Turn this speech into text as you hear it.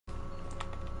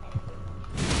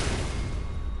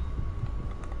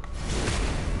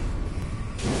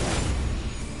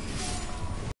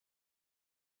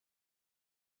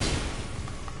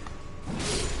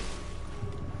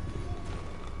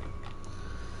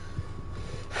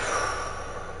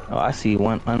Oh, I see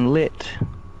one unlit.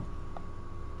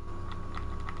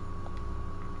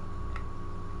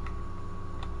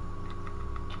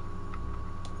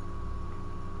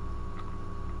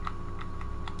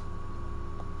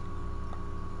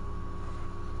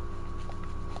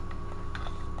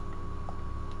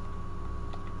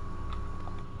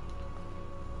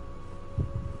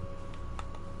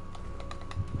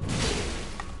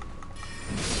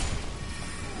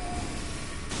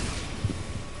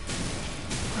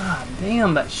 Ah,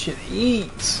 damn, that shit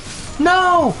eats.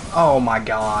 No! Oh my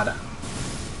god.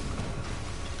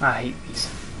 I hate these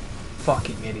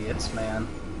fucking idiots, man.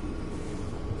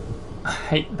 I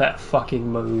hate that fucking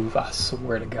move, I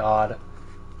swear to god.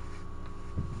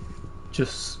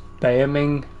 Just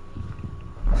spamming.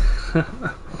 God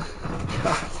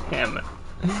damn it.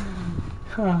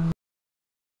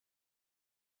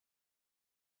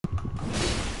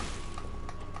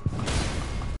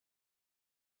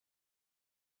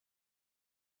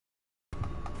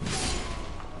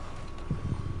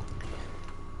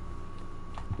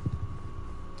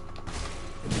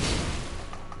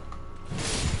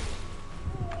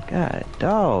 God,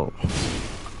 dog.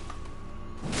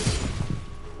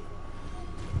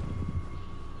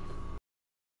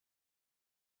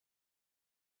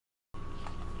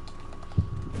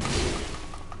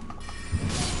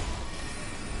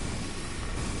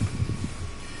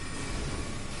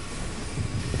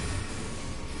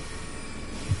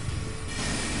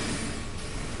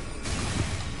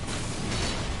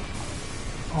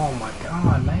 Oh my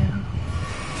god, man.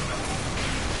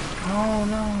 Oh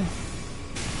no.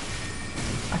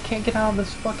 I can't get out of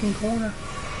this fucking corner.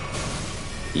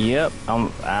 Yep,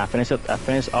 I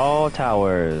finished all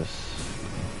towers.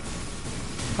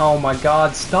 Oh my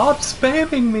god, stop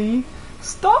spamming me!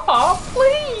 Stop,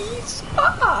 please!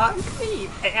 Stop! Please,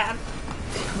 man!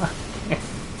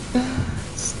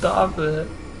 Stop it.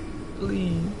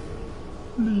 Please.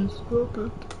 Please stop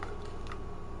it.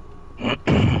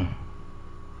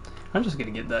 I'm just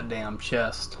gonna get that damn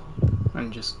chest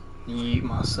and just yeet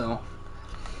myself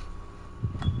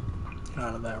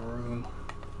out of that room.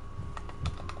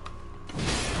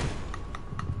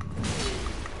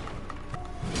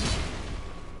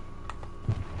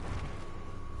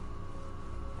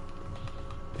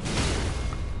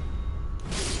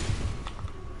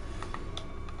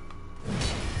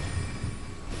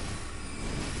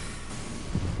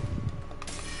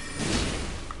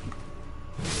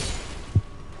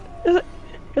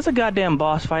 It's a goddamn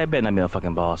boss fight. It better not be a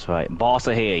fucking boss fight. Boss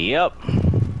ahead, yep.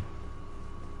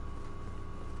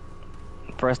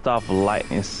 First off,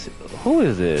 lightning. Who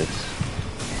is this?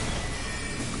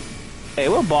 Hey,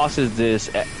 what boss is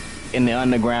this? In the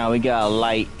underground, we got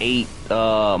like 8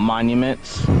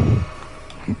 monuments.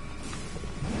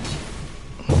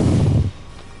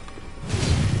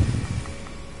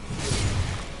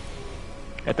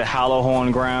 At the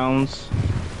Hollowhorn grounds.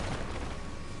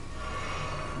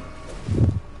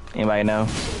 Anybody know?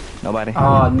 Nobody?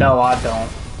 No, I don't,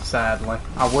 sadly.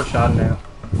 I wish I knew.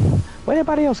 Where'd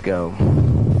everybody else go?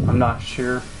 I'm not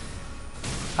sure.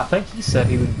 I think he said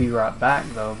he would be right back,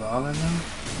 though, the other guy.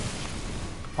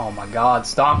 Oh my god,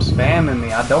 stop spamming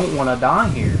me. I don't want to die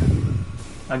here.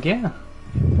 Again.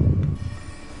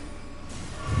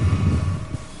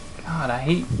 God, I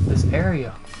hate this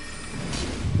area.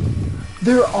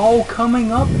 They're all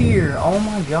coming up here. Oh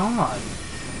my god.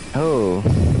 Oh.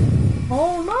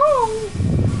 Oh no!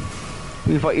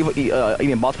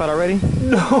 You in boss fight already?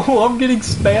 No, I'm getting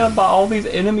spammed by all these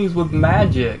enemies with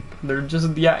magic. They're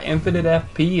just, yeah, infinite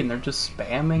FP and they're just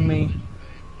spamming me.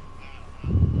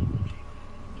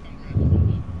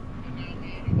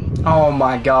 Oh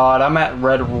my god, I'm at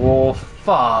Red Wolf.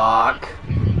 Fuck.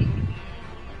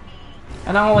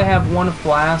 And I only have one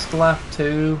flask left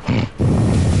too.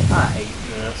 I hate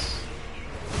this.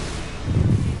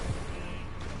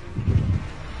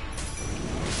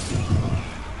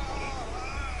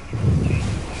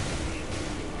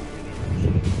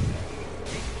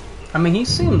 I mean, he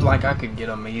seems like I could get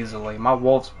him easily. My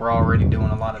wolves were already doing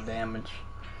a lot of damage.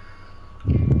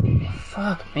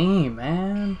 Fuck me,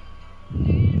 man.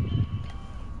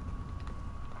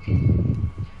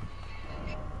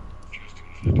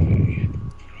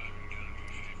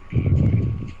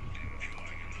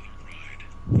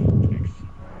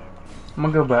 I'm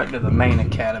gonna go back to the main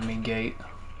academy gate.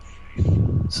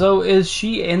 So, is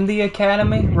she in the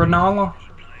academy, Renala?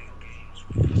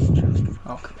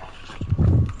 Okay.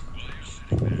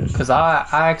 Because I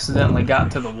accidentally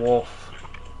got to the wolf,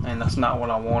 and that's not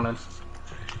what I wanted.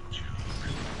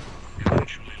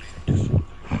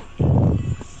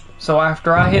 So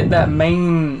after I hit that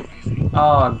main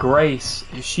Grace,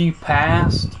 is she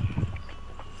past?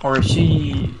 Or is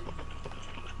she...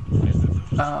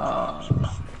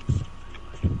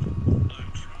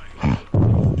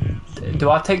 do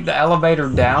I take the elevator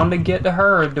down to get to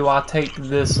her, or do I take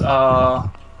this,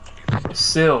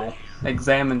 sill?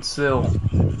 Examine sill.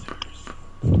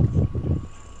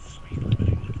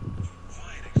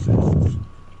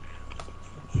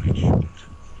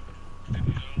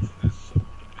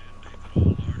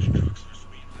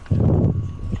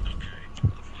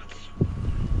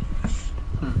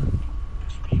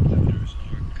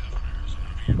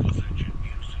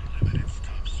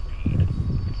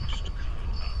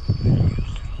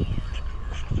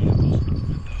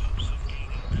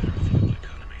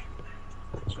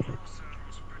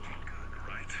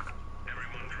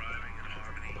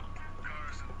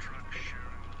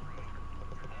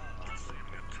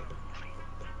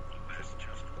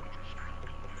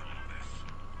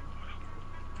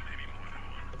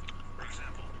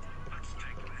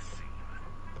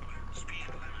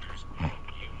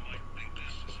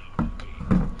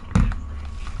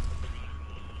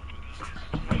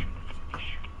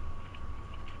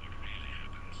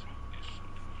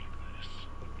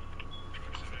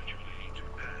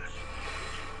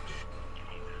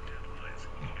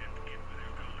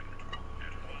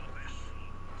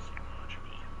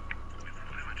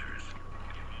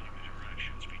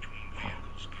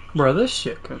 Bro, this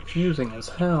shit confusing as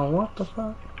hell. What the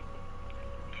fuck?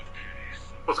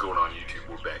 What's going on, YouTube?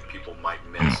 We're back. People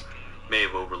may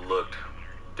have overlooked.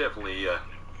 Definitely a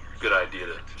good idea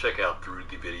to check out through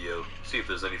the video, see if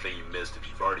there's anything you missed. If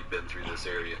you've already been through this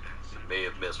area, you may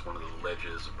have missed one of the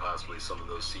ledges or possibly some of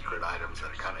those secret items that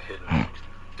are kind of hidden in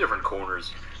different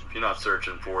corners. If you're not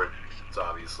searching for it, it's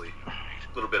obviously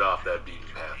a little bit off that beaten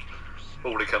path.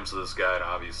 But when it comes to this guide,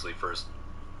 obviously first,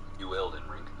 you Elden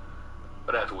Ring.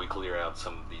 But after we clear out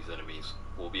some of these enemies,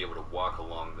 we'll be able to walk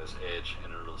along this edge,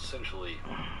 and it'll essentially,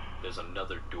 there's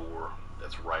another door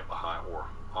that's right behind or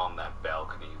on that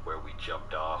balcony where we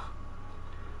jumped off.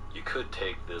 You could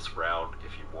take this route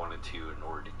if you wanted to in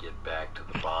order to get back to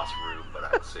the boss room, but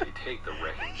I'd say take the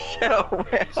wrecking ball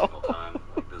every single time.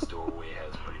 Like, this doorway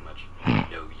has pretty much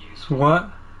no use for What? it.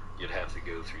 You'd have to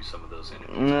go through some of those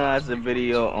enemies. No, that's a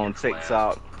video on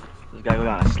TikTok. This guy goes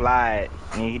on a slide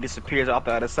and he disappears off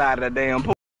the other side of the damn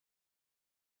pool.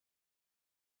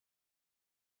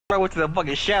 I went to the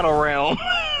fucking shadow realm.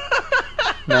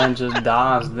 Man just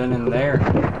dies then and there.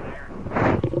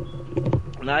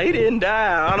 Nah, he didn't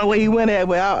die. I don't know where he went at,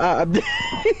 but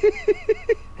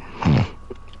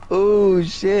oh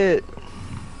shit.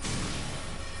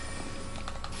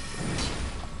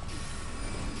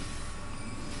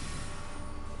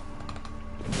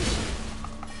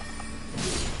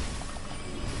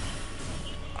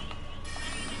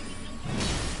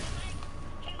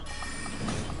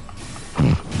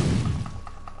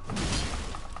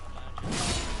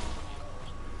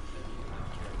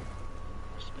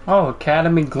 Oh,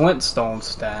 Academy Glintstone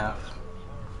staff.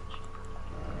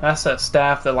 That's that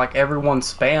staff that like everyone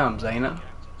spams, ain't it?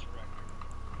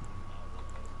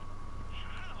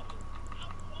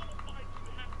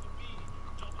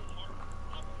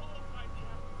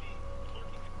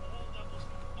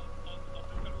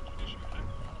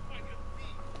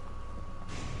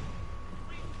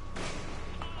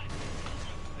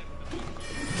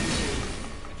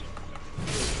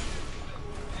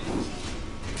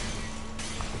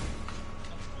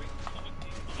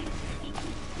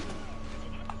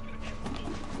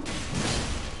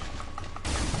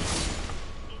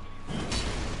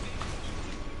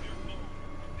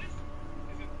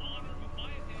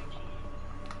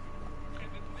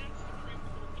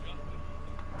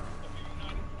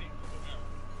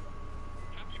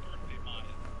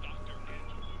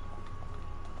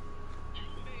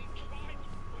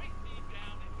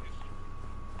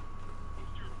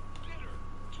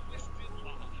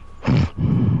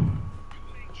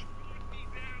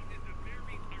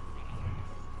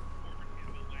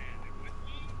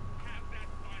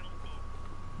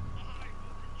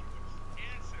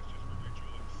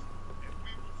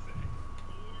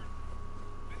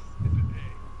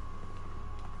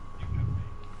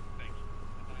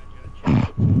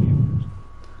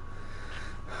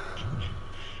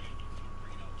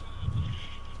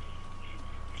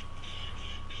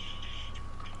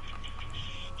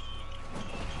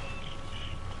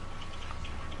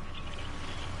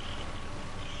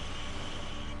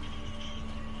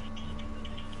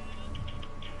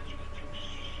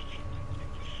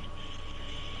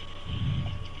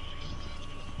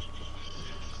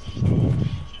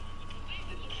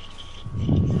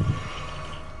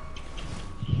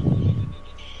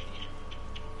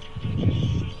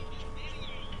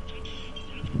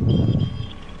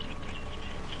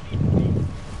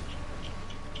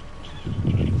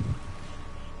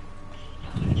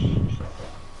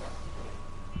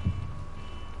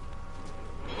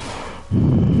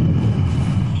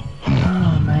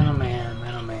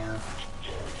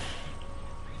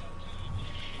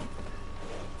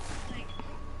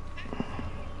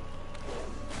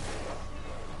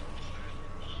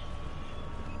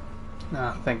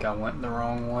 I think I went the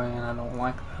wrong way, and I don't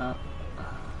like that.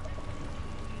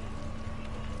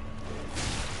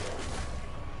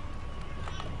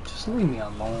 Just leave me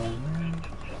alone, man.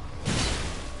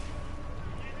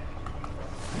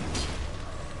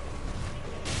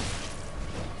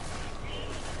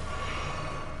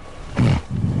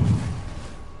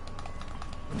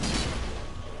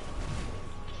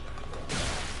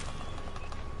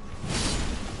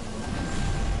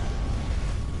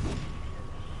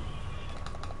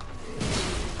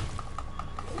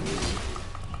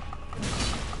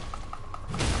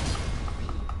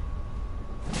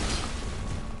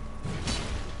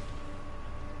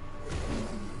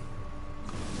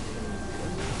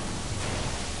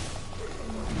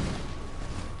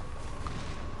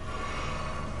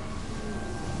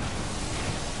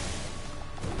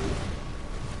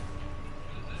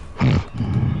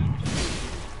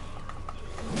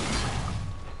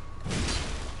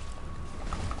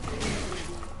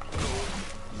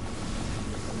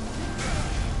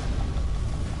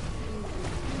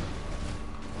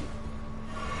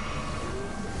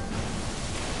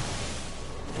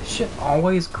 Shit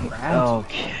always grabs.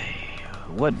 Okay.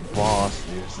 What boss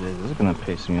is this? This is gonna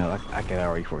piss me off. I can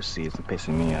already foresee it's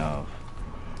pissing me off.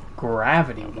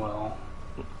 Gravity well.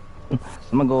 So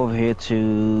I'm gonna go over here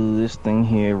to this thing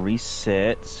here,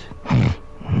 reset.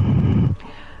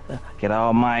 Get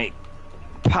all my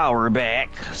power back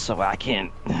so I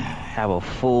can have a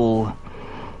full.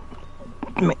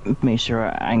 Make sure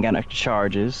I ain't got no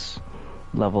charges.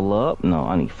 Level up. No,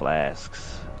 I need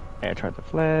flasks. Add charge the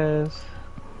flasks.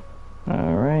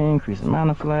 Alright, increase the amount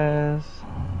of flasks.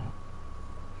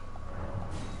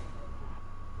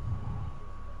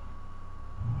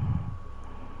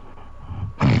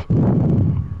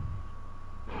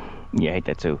 Yeah, I hate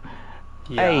that too.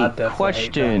 Yeah, Hey,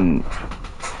 question.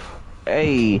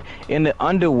 Hey, in the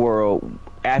underworld,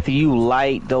 after you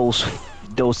light those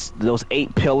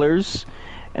 8 pillars,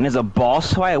 and there's a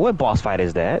boss fight. What boss fight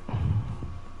is that?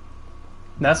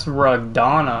 That's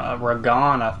Ragan,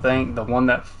 I think, the one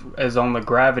that is on the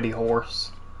gravity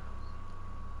horse.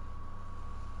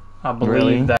 I believe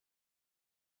Really? that.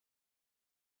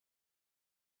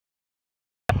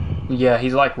 Yeah,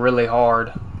 he's like really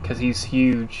hard because he's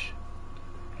huge,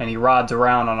 and he rides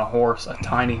around on a horse, a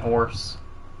tiny horse.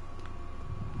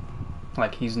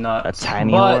 Like he's nuts. A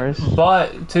tiny horse?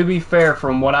 But to be fair,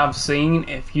 from what I've seen,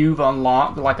 if you've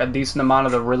unlocked like a decent amount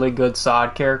of the really good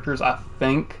side characters, I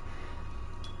think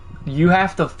you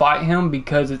have to fight him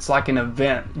because it's like an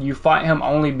event. You fight him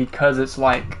only because it's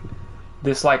like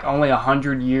this like only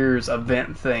 100 years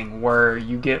event thing where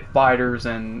you get fighters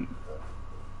and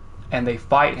they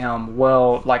fight him.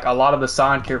 Well, like a lot of the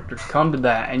side characters come to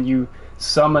that and you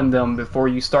summon them before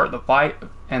you start the fight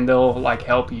and they'll like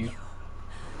help you.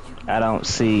 I don't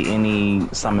see any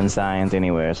summon signs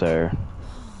anywhere, sir.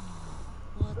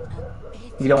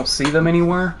 You don't see them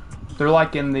anywhere? They're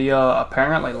like in the,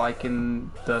 apparently like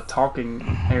in the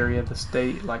talking area of the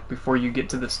state, like before you get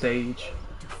to the stage.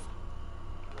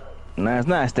 No, it's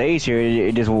not a stage here.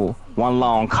 It's just one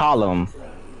long column.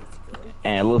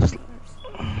 And it looks...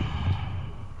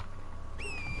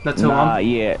 That's who I'm...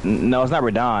 yeah. No, it's not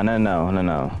Radon.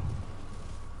 No.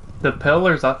 The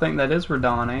pillars, I think that is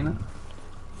Radon, ain't it?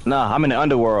 No, I'm in the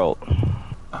underworld.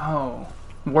 Oh.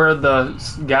 Where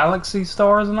the galaxy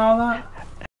stars and all that?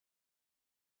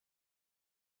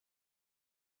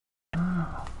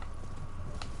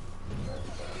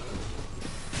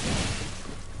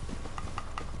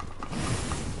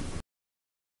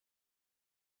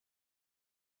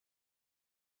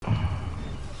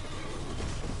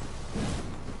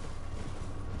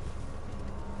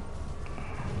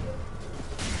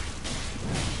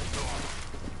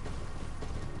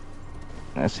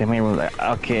 Let's see how many rooms.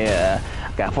 Okay,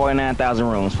 got 49,000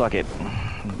 rooms. Fuck it.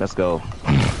 Let's go.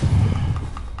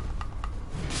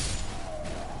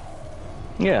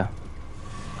 Yeah.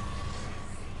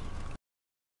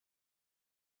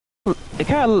 It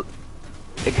kind of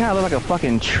looks like a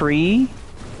fucking tree.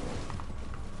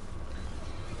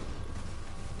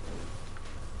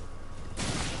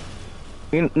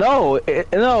 No,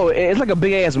 it's like a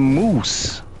big ass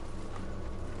moose.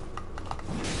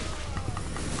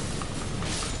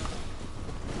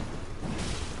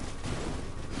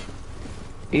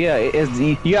 Yeah,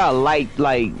 you got like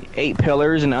 8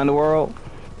 pillars in the underworld.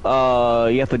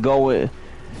 You have to go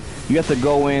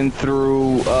in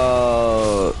through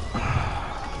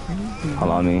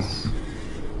hold on me.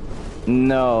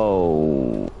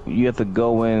 No, you have to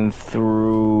go in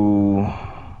through.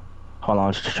 Hold on,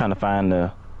 I'm just trying to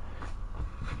find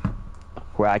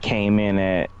where I came in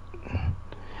at.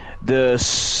 The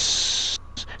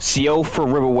Siofa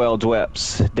Riverwell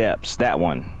Depths. That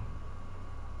one.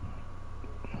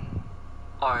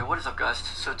 Alright, what is up, guys?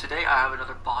 So today I have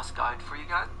another boss guide for you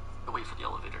guys. Wait for the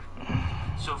elevator.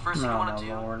 So first thing you want to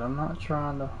do... Lord, I'm not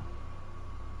trying to...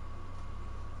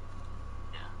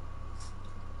 Yeah.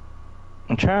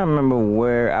 I'm trying to remember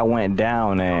where I went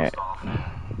down at.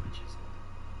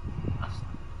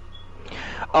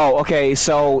 Oh, okay.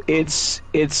 So it's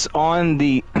on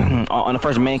the on the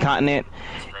first main continent.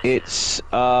 It's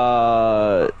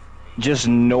just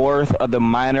north of the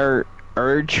minor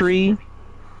Erd tree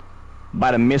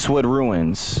by the Mistwood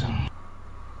ruins.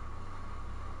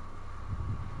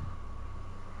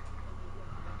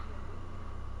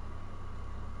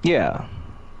 Yeah,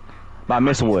 by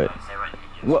Mistwood.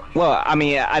 Well, I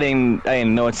mean, I didn't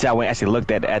know until I went actually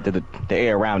looked at the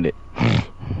area around it.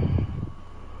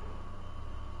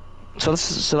 So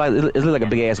like it looks like a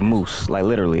big ass moose, like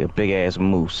literally a big ass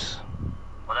moose.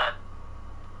 Well, that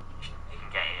you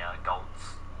can get a gold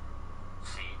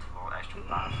seed for extra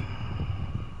life.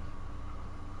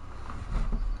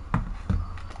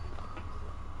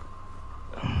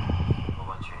 Well,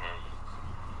 once you're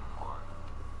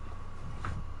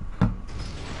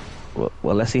here,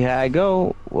 Well, let's see how it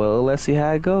go. Well, let's see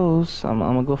how it goes. I'm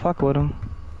gonna go fuck with him.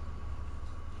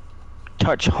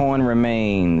 Touch horn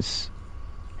remains.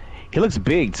 He looks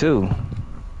big too.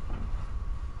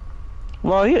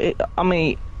 Well, I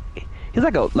mean, he's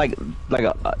like a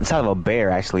size of a bear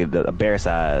actually, a bear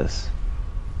size.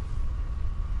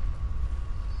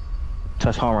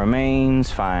 Touch horn remains.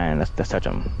 Fine, let's touch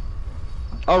him.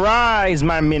 Arise,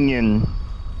 my minion.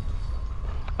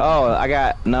 Oh, I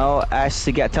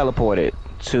actually got teleported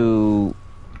to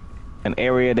an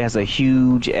area that has a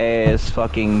huge ass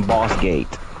fucking boss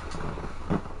gate.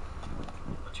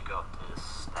 what you got is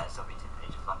 17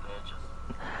 pages up there, just...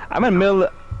 I'm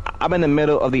in the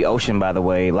middle of the ocean, by the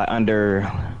way, like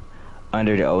under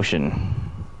the ocean.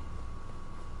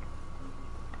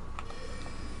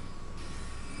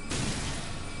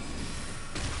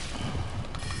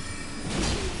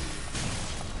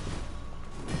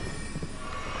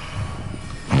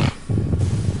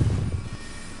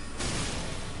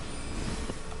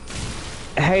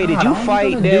 Hey, did you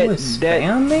fight that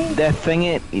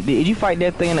thing? Did you fight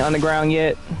that thing in the underground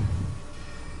yet?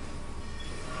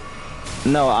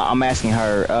 No, I'm asking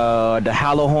her. The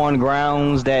Hollowhorn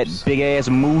Grounds, that big ass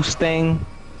moose thing.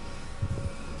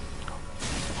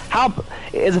 How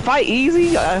is the fight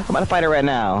easy? I'm about to fight it right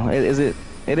now. Is it?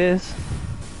 It is.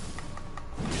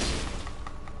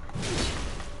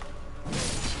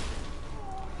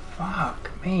 Fuck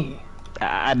me.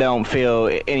 I don't feel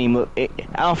any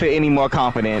more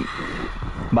confident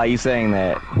by you saying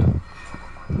that.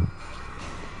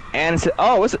 And it's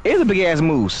a big ass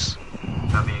moose.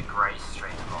 That'd be a great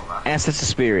straight roller. Ancestor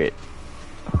spirit.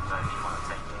 So if you want to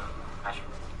take the actual...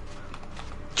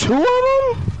 Two of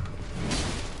them?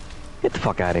 Get the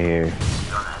fuck out of here.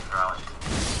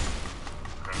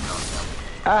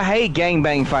 I hate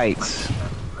gangbang fights.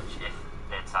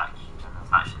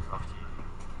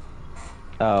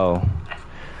 Oh.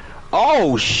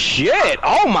 Oh shit!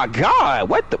 Oh my god!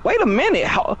 What the? Wait a minute!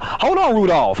 Hold on,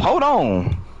 Rudolph. Hold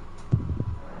on.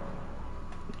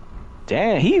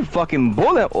 Damn, he fucking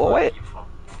bullet. Oh, wait.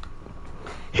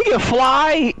 He can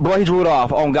fly, bro. He's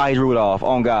Rudolph. Oh god, he's Rudolph.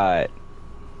 Oh god.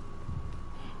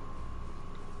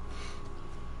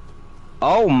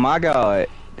 Oh my god,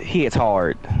 he hits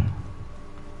hard.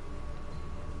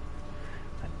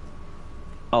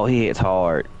 Oh, he hits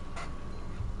hard.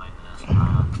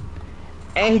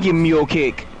 And he get mule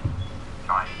kick.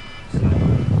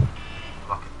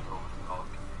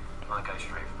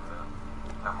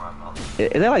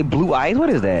 Is that like blue ice? What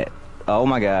is that? Oh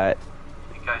my god.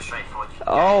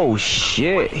 Oh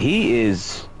shit, he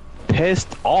is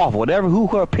pissed off.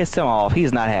 Whoever pissed him off,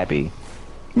 he's not happy.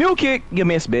 Mule kick, you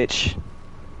miss, bitch.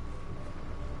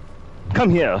 Come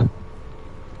here.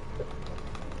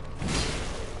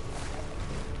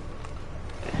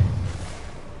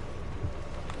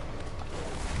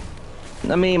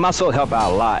 I mean, my sword help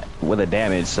out a lot with the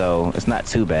damage, so it's not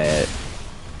too bad.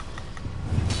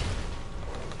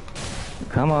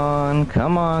 Come on,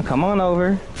 come on, come on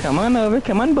over. Come on over,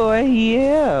 come on boy,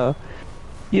 yeah.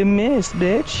 You missed,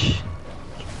 bitch.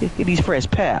 Get these fresh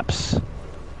paps.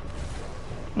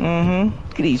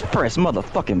 Get these fresh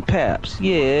motherfucking paps,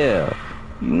 yeah.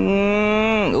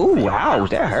 Ooh,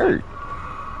 ouch, that hurt.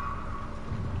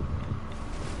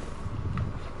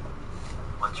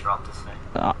 Once you're up this thing.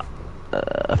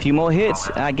 A few more hits,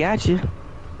 I got you.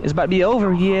 It's about to be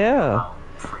over, yeah.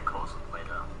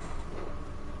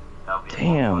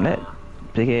 Damn, that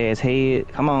big ass head.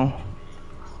 Come on.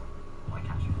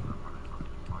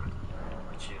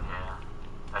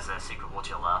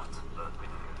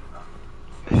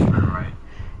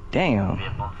 Damn. Be a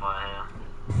bonfire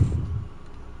here.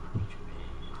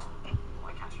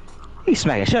 He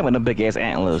smacking shit with them big ass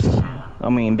antlers. I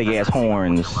mean, big ass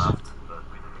horns.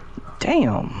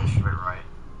 Damn. Right.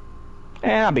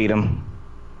 And I beat him.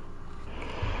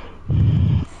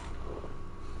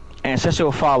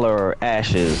 Ancestral follower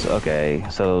ashes. Okay,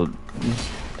 so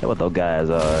that's what those guys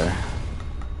are.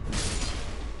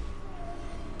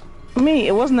 I mean,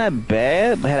 it wasn't that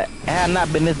bad, but had I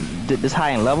not been this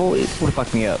high in level, it would have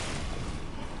fucked me up.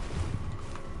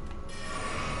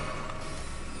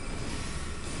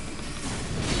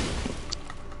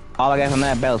 All I got from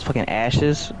that battle was fucking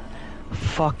ashes.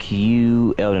 Fuck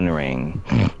you, Elden Ring.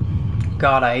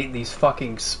 God, I hate these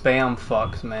fucking spam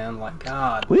fucks, man. Like,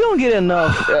 God. We don't get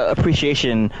enough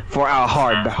appreciation for our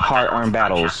hard-earned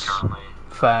battles.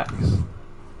 Facts.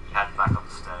 Head back up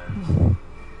the stairs.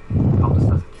 Up the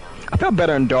stairs again. I felt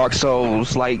better in Dark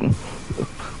Souls, like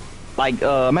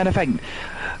matter of fact,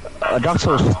 Dark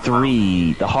Souls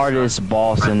 3, the hardest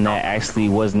boss in that actually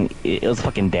wasn't, it was a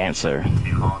fucking dancer.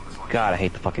 God, I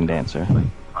hate the fucking dancer.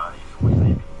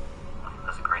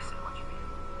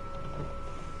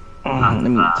 Let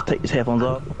me take these headphones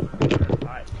off.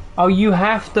 Oh, you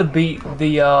have to beat the,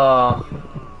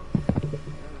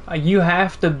 you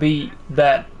have to beat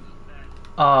that,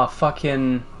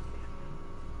 fucking...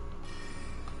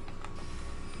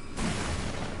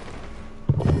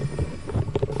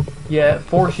 Yeah, it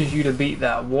forces you to beat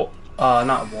that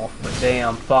not wolf, but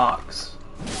damn fox.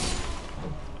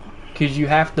 Cause you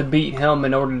have to beat him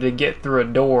in order to get through a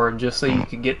door, just so you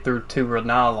can get through to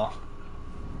Renala.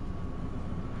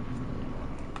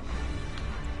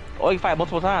 Oh, you fight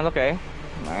multiple times, okay.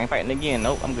 I ain't fighting again,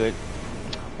 nope, I'm good.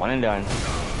 One and done.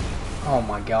 Oh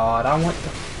my god, I want to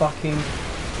fucking...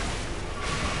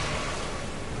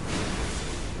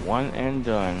 One and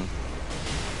done.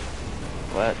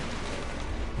 What?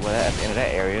 Well, that's the end of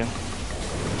that area.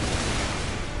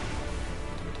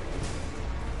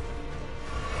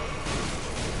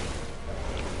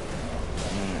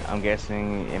 I'm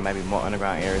guessing it might be more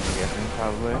underground areas, I'm guessing,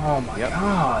 probably. Oh my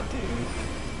god, dude.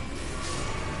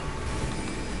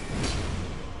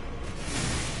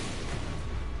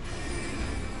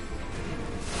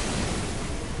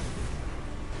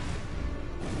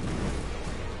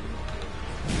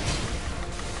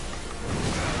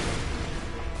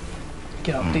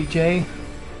 Get up, DJ.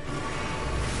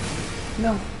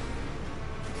 No.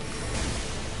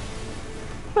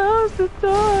 Close the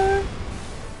door.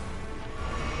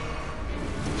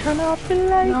 Turn off the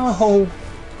lights. No.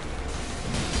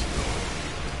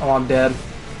 Oh, I'm dead.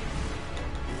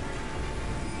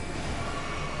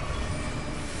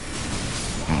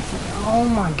 Oh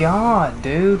my god,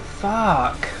 dude.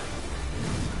 Fuck.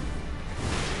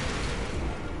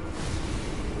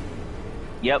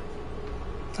 Yep.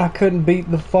 I couldn't beat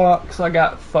the fox. I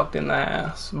got fucked in the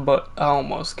ass, but I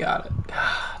almost got it.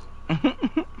 God.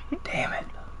 Damn it.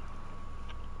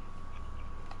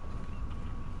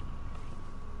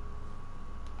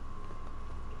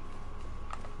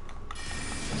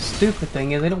 Stupid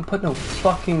thing is they don't put no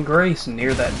fucking grace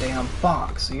near that damn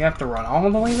fox, so you have to run all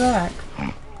the way back.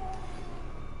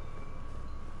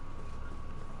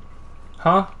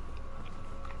 Huh?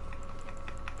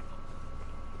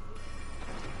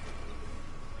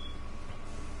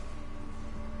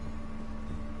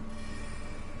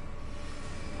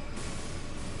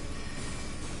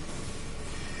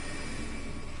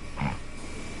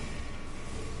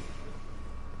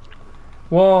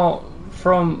 Well,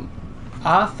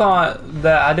 I thought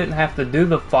that I didn't have to do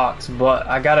the fox, but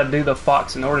I gotta do the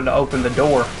fox in order to open the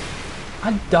door.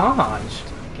 I dodged,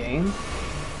 game.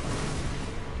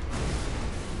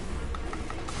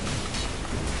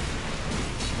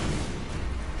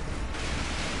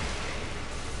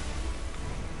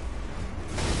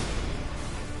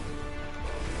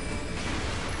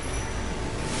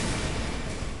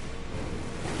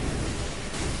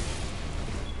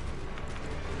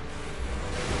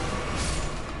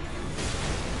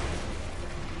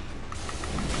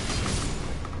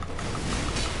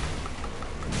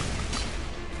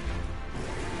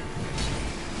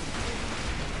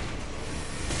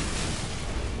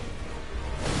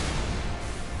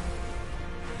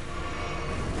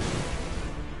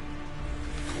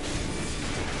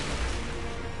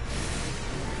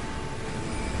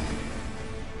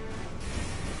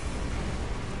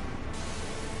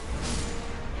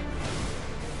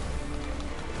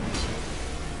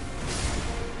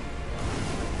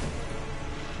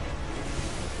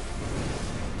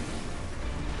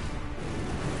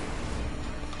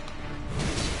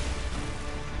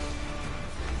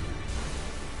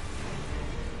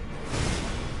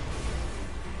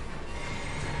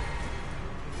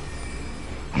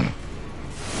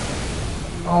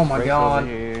 Oh my Race god.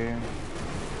 Over here.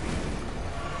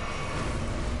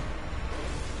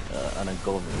 On a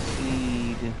golden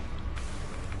seed.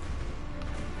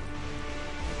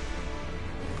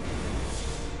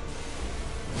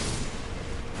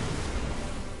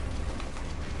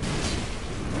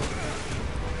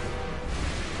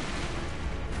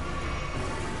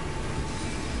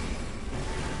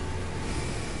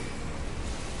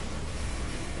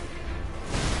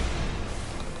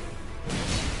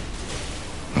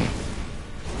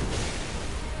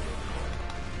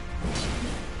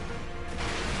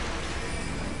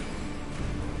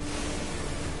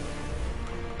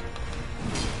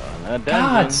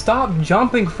 God, stop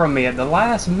jumping from me at the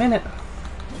last minute.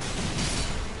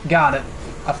 Got it.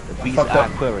 I Beast fucked eye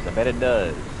up. quivers. I bet it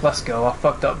does. Let's go. I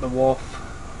fucked up the wolf.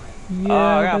 Yeah, Oh,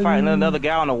 I gotta fight another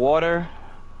guy on the water.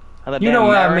 Another you damn know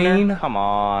what mariner? I mean. Come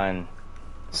on.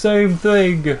 Same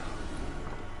thing.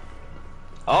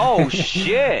 Oh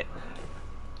shit!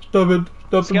 Stop it.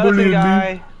 Stop Skeleton bullying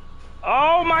guy. me.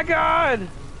 Oh my god!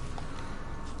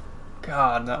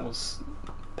 God, that was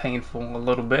painful a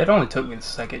little bit. It only took me the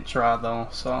second try though,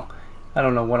 so I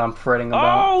don't know what I'm fretting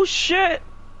about. Oh shit!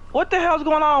 What the hell's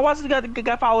going on? Why's this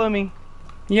guy following me?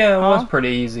 Yeah, it was Huh? pretty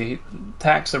easy.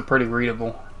 Attacks are pretty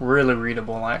readable. Really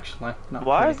readable, actually. Not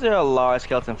Why pretty. is there a large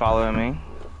skeleton following me?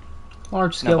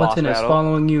 Large in a boss skeleton is battle?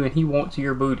 following you and he wants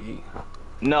your booty.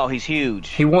 No, he's huge.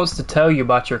 He wants to tell you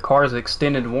about your car's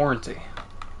extended warranty.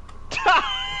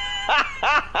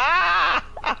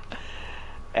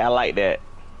 I like that.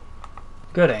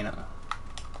 Good, ain't it?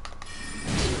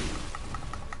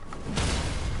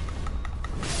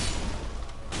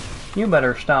 You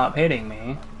better stop hitting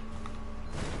me.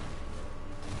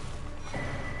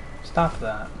 Stop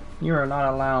that. You are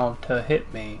not allowed to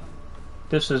hit me.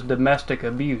 This is domestic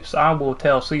abuse. I will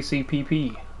tell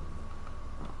CCPP.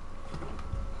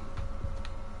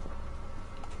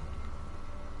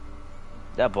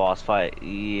 That boss fight,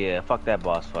 yeah, fuck that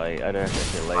boss fight. I'd have that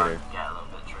shit later. Yeah, a little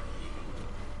bit tricky.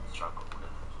 You can struggle with keeping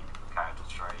the character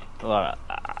straight. Well,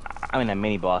 I mean that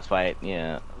mini boss fight,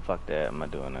 yeah, fuck that. I'm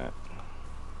not doing that.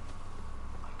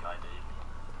 Like I did.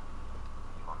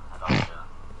 You want to head up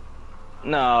there?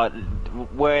 No,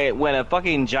 when a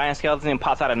fucking giant skeleton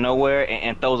pops out of nowhere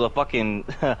and throws a fucking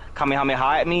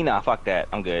Kamehameha at me, nah, fuck that.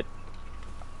 I'm good.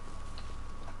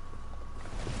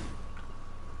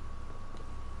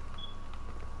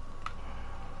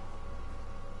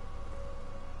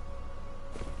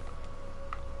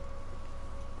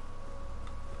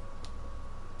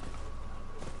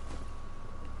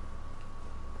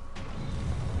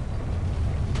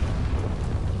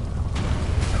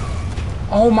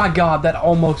 Oh my god, that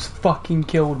almost fucking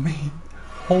killed me.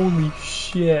 Holy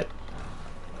shit.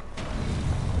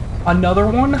 Another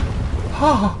one?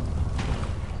 Ha!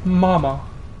 Mama.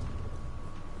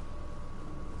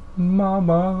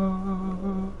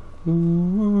 Mama.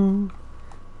 Ooh.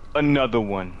 Another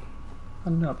one.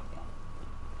 Another one.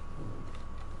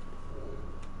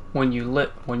 When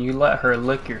you let her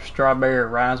lick your strawberry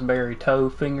raspberry toe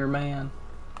finger, man.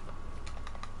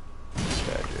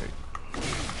 Tragic.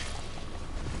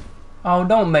 Oh,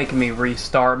 don't make me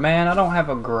restart, man. I don't have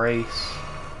a grace.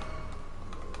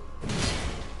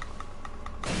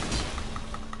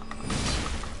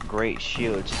 Great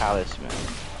shield talisman.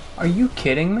 Are you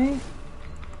kidding me?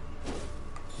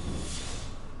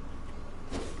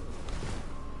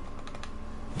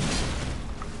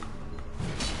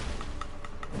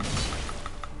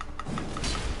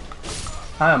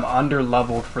 I am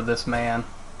under-leveled for this man.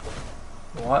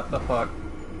 What the fuck?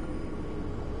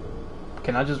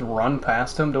 Can I just run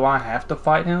past him? Do I have to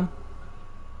fight him?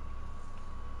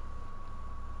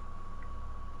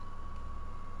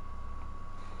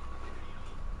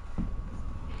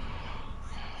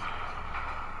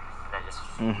 Then just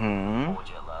Mm-hmm. forward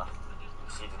your left.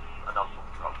 You see another one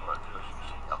drop where it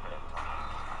should up here.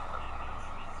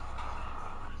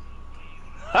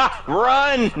 Ha!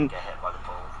 Run! Get hit by the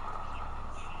ball.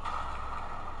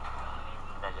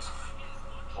 And then just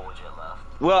forward your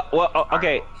left. Well,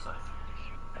 okay. So,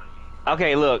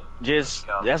 Okay, look, that's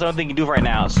the only thing you can do right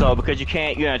now. So because you're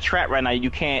in a trap right now,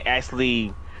 you can't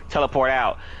actually teleport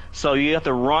out. So you have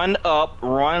to run up,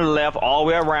 run left, all the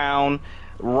way around,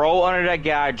 roll under that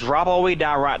guy, drop all the way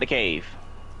down, right the cave.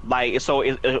 Like so,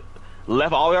 it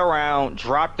left all the way around,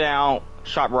 drop down,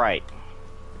 sharp right.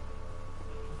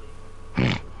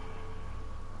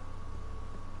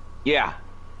 Yeah,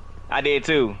 I did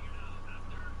too.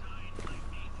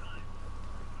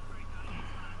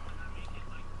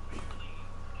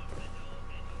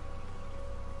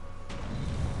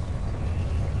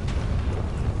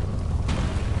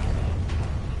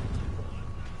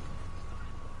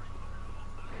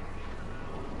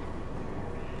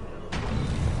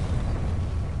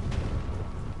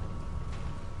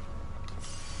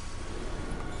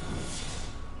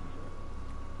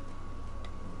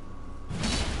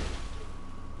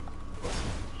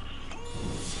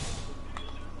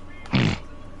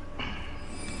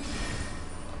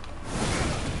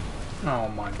 Oh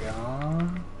my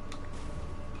god.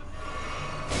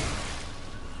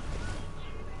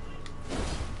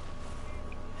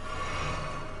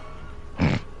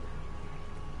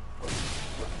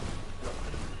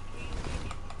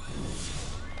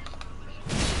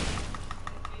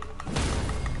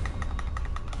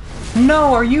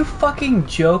 No, are you fucking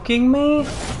joking me?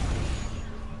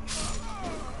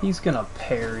 He's gonna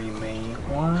parry me.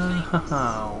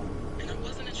 Wow. And I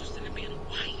wasn't interested in being a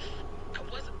wife.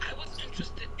 I was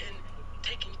interested in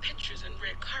taking pictures and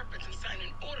red carpets and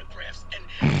signing autographs and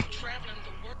traveling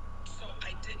the world. So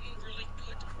I didn't really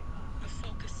put the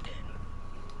focus in.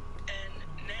 And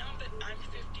now that I'm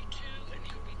 52 and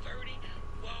he'll be 30,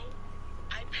 well,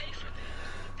 I pay for that.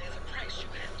 There's a price you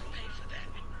have to pay for that.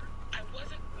 I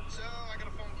wasn't. So I got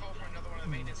a phone call from another one of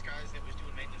the maintenance guys that was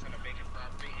doing maintenance on a vacant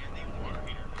property, and the water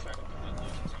heater decided to let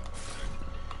loose at some point.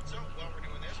 So while we're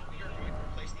doing this, we are going to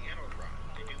replace the anode rod.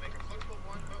 They do make a flexible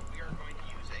one, but we are going to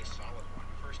use a solid one.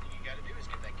 First thing you got to do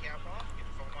is get that cap off, get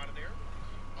the foam out of there.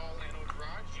 All anode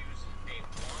rods use a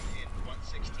 1 in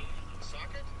 1/16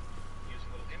 socket. Use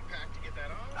a little impact to get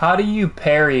that off. How do you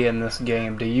parry in this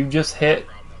game? Do you just hit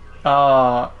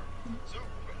So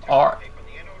R? tape on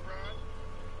the anode rod,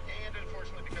 and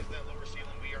unfortunately, because of that lower ceiling,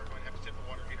 we are going to have to tip the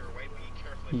water heater away. Be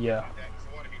careful if you Yeah. do that, because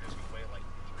the water heater's going to weigh like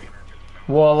 350 pounds.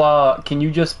 Well, can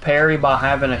you just parry by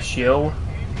having a shield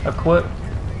equipped? So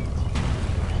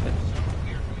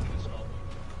we are going to install one.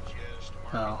 Just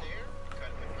mark Oh. it there, cut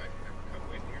it with a knife, never cut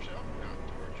away from yourself, not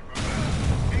towards your body.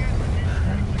 And we're going to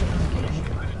right click this key, should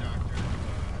have been a doctor,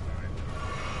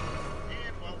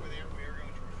 and while we're there, we are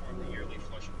going to perform the yearly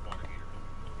flush of the water heater.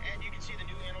 And you can see the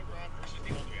new anode rod versus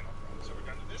the old anode rod. So we're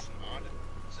done with this mod.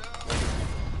 So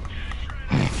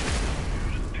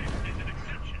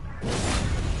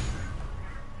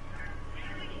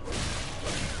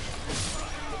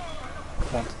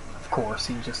Of course,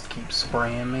 he just keeps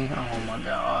spraying me. Oh my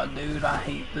god, dude, I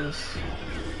hate this.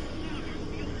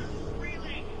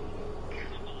 Really?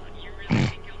 Come on, you really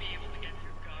think you'll be able to get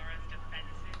through Gara's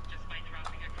defenses just by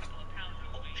dropping a couple of pounds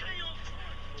of weight?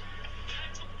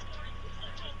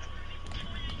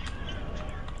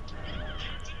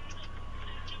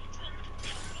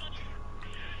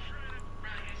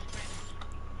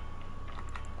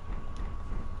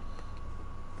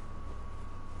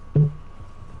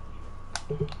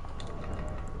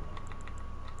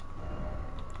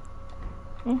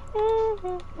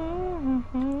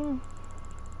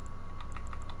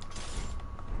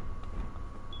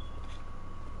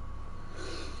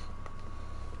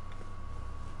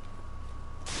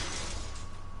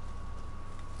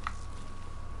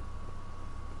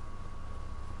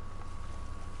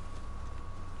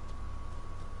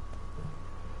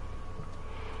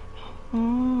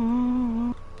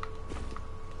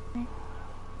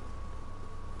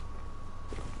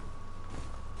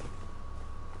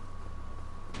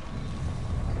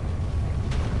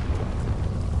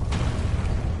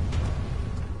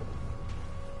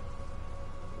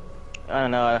 I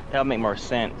don't know. That'll make more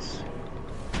sense.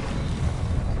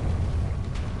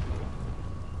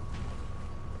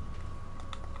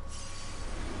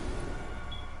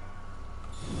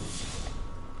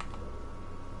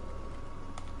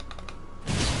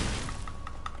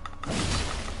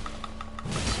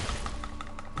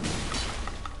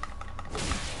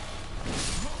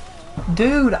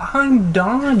 Dude, I'm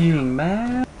dodging,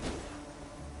 man.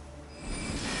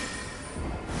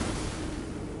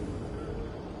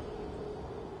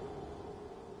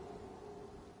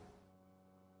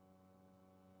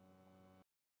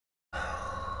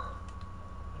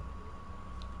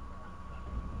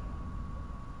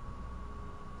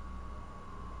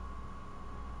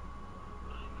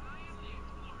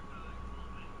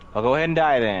 I'll go ahead and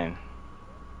die then.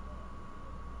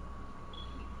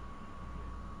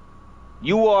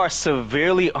 You are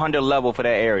severely under level for that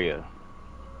area.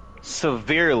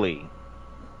 Severely.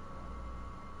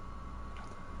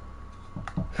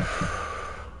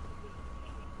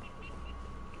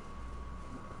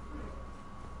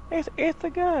 It's the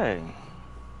guy.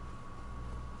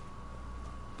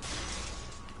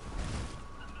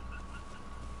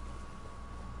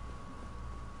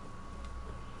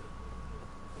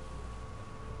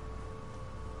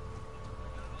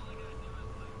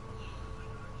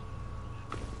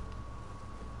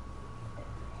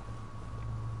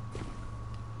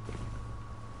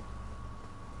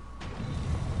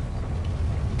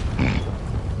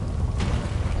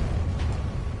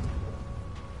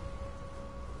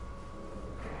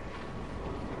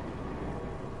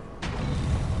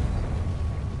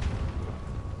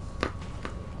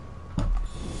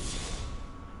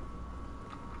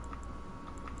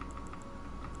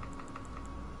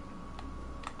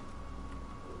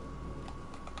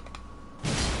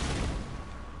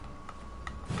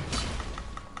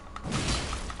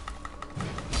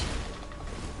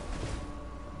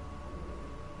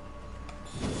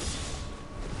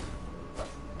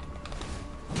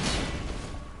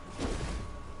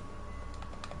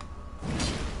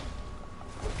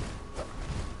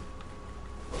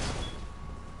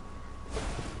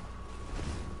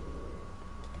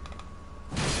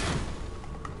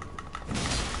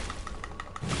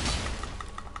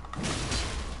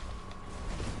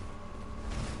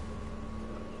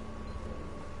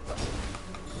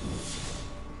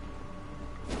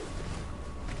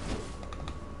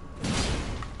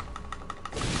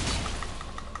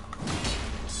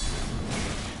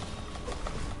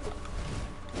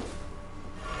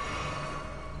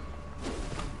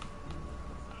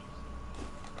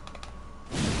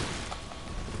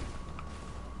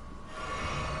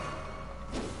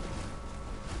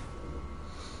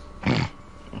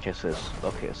 Okay, so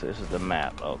this is the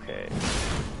map. Okay.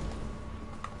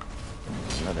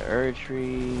 Another Erd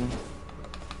tree.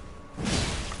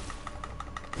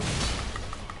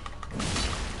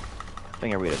 I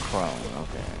think I read a crone.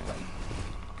 Okay.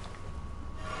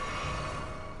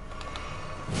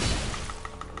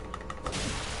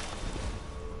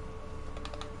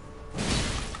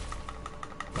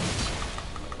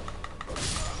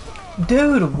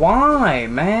 Dude, why,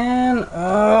 man?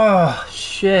 Ugh,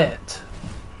 shit.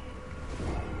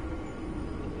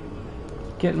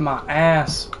 Getting my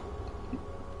ass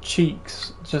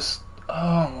cheeks just,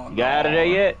 oh my god. You got out of there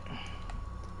yet?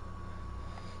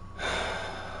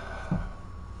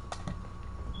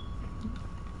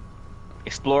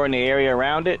 Exploring the area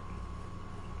around it?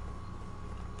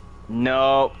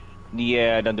 No.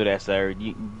 Yeah, don't do that, sir.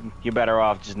 You're better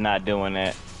off just not doing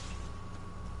that.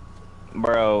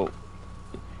 Bro.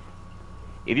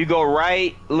 If you go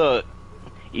right, look.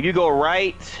 If you go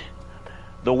right,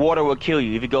 the water will kill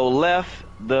you. If you go left,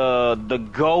 the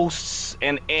ghosts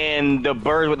and the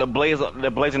birds with the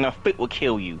blazing their feet will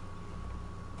kill you.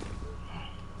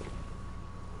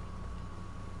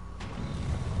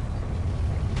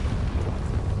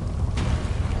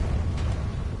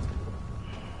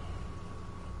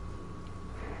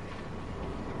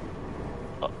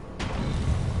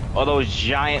 All those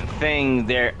giant things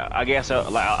there, I guess, are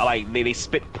like they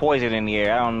spit poison in the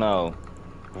air. I don't know,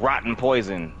 rotten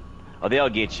poison, or they'll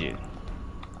get you.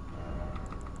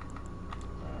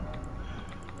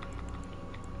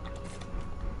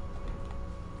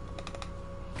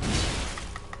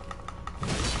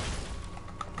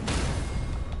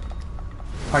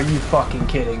 Are you fucking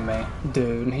kidding me?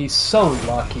 Dude, he's so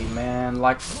lucky, man.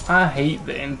 Like, I hate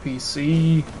the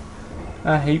NPC.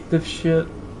 I hate this shit.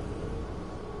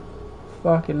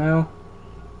 Fucking hell.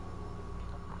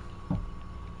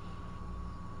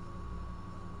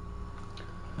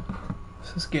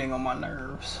 This is getting on my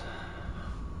nerves.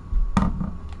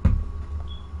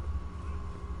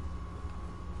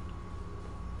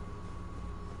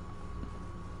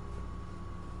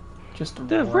 Just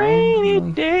The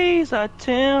rainy days are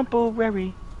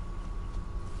temporary.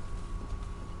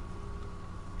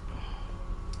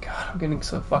 God, I'm getting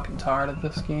so fucking tired of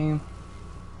this game.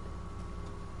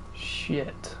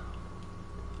 Shit.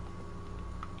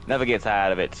 Never get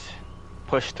tired of it.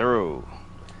 Push through.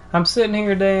 I'm sitting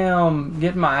here damn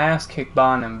getting my ass kicked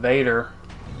by an invader.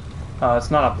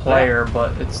 It's not a player,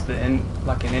 but it's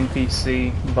like an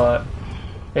NPC, but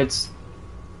it's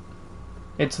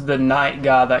the knight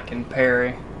guy that can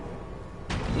parry.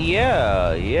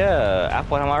 Yeah. I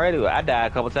fought him already. I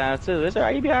died a couple times too. It's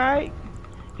alright. You be alright.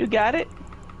 You got it.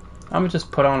 I'm gonna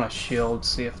just put on a shield,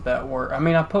 see if that works. I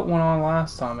mean, I put one on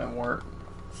last time, it worked.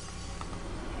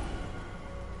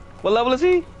 What level is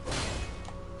he?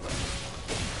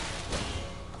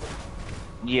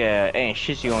 Yeah, ain't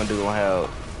shit you gonna do gonna help.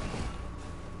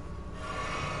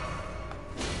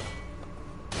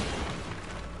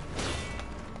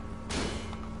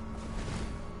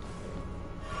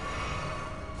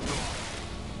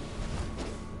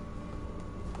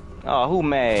 Oh, who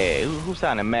mad? Who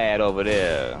sounding mad over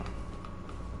there?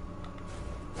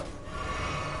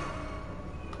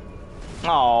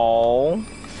 Oh.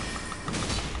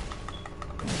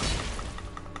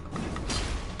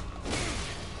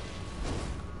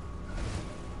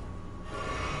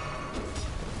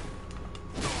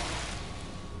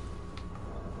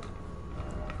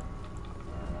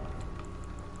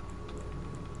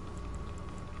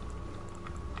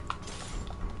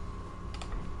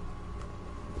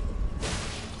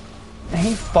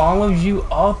 He follows you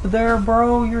up there,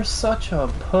 bro? You're such a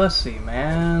pussy,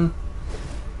 man.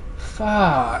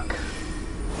 Fuck.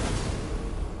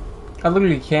 I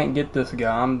literally can't get this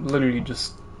guy. I'm literally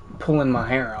just pulling my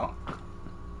hair out.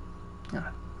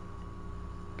 God.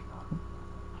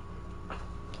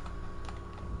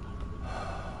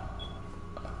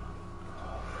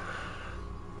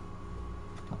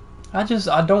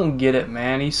 I don't get it,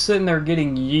 man. He's sitting there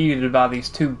getting yeeted by these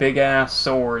two big ass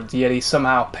swords, yet he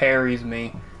somehow parries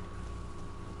me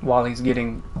while he's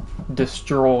getting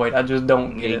destroyed. I just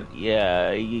don't get it.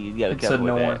 Yeah, you gotta It's careful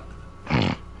annoying. with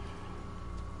that.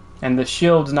 And the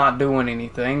shield's not doing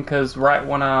anything, because right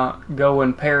when I go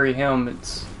and parry him,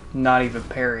 it's not even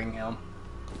parrying him.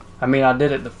 I mean, I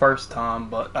did it the first time,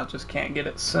 but I just can't get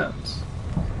it since.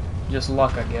 Just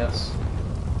luck, I guess.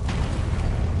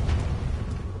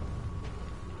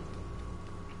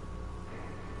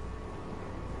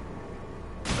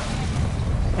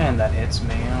 And that hits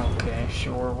me. Okay,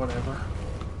 sure, whatever.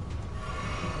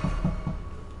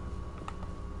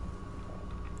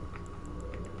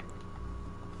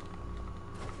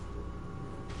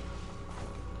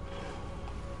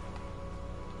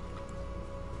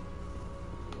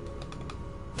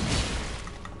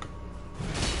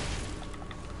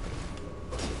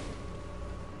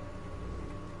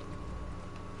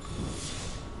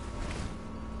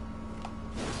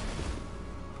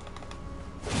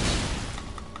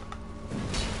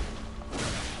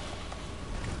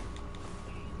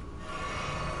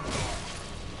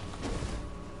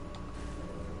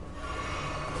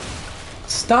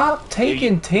 Stop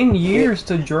taking 10 years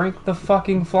to drink the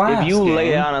fucking flask. If you lay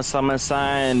game. down a summon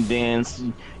sign, then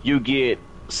you get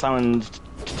summoned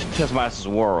to somebody else's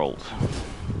world.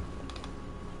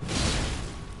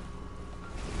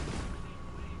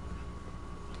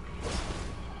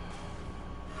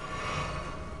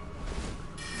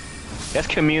 That's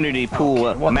community pool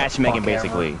Okay, what the matchmaking, fuck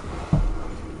basically. ever.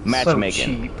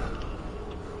 Matchmaking. So cheap.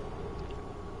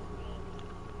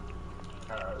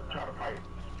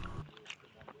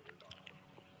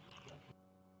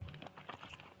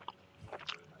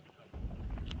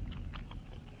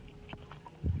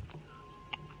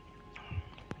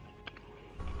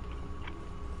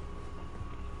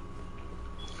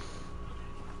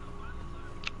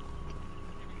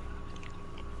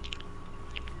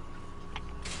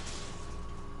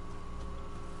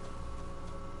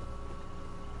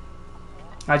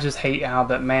 I just hate how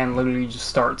that man literally just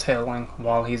starts healing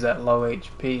while he's at low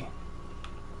HP.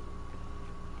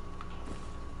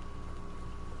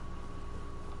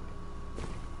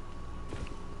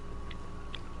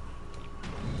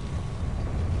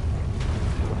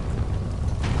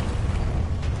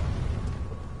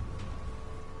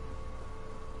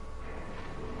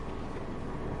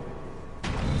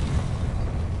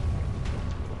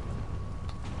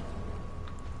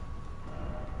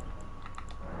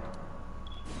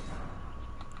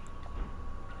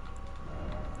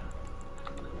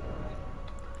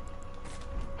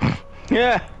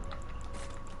 Yeah.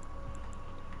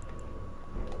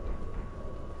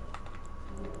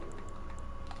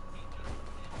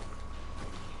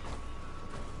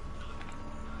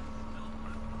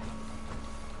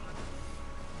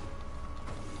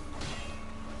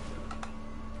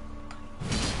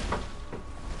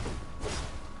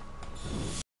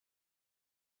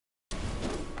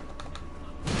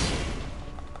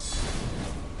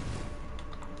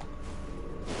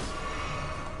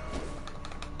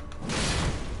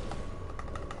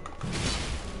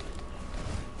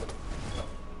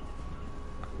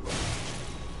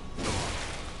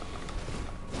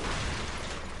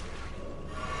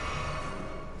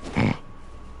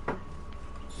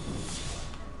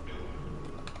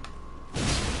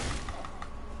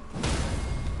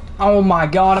 Oh my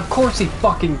god, of course he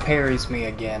fucking parries me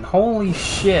again. Holy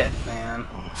shit, man.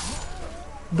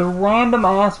 The random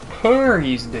ass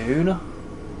parries, dude.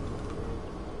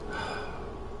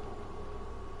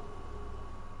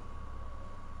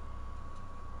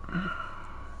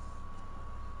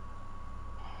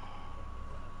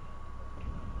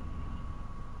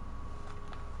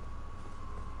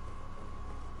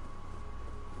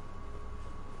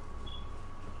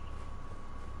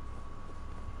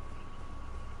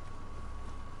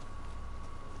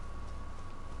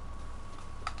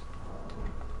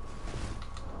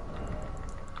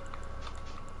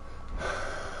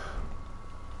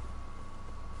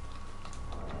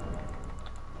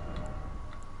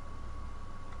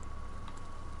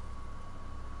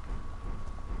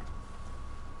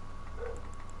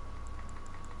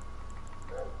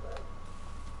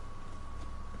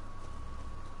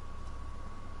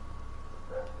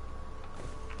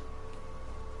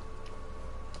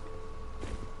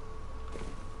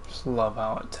 Just love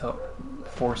how it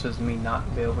forces me not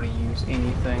to be able to use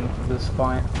anything for this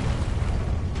fight.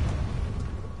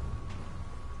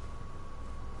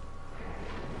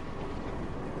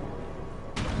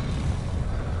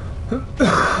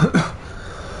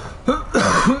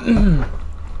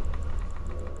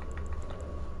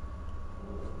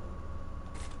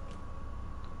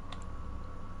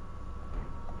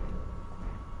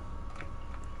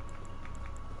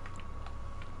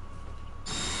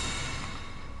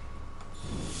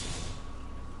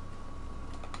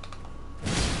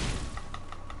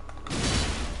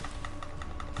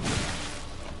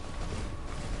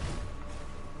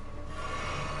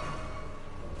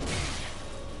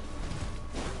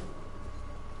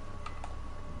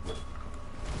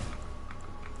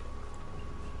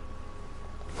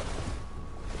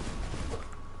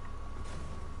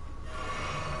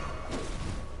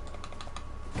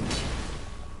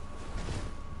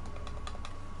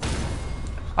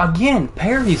 Again,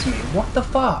 parries me. What the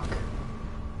fuck?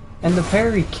 And the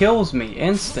parry kills me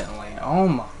instantly. Oh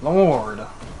my lord.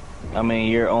 I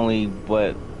mean, you're only,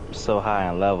 what, so high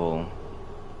in level.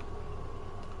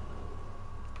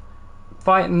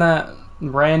 Fighting that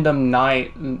random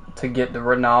knight to get the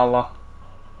Renala.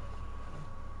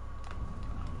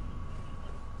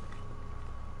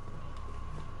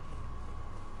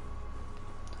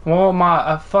 Well,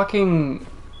 my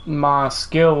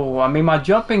skill, I mean, my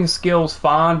jumping skill's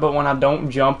fine, but when I don't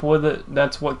jump with it,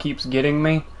 that's what keeps getting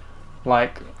me.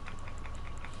 Like,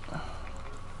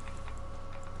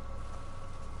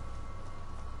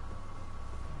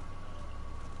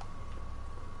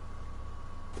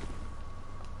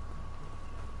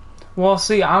 Well,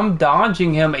 see, I'm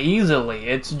dodging him easily.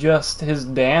 It's just his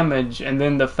damage, and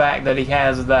then the fact that he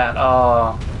has that,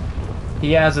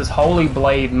 he has his Holy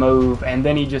Blade move, and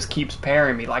then he just keeps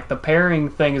parrying me. Like, the parrying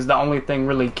thing is the only thing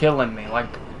really killing me. Like,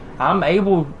 I'm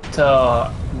able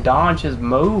to dodge his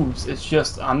moves. It's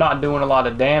just I'm not doing a lot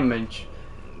of damage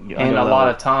in a lot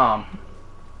of time.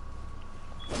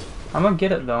 I'm gonna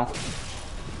get it, though.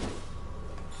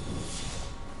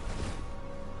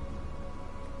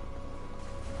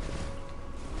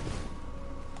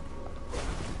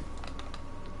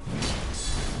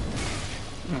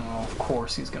 Oh, of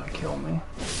course he's gonna kill me.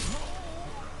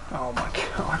 Oh my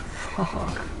god,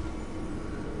 fuck.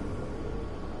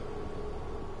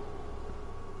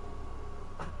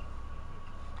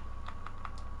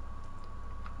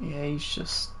 Yeah, he's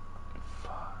just...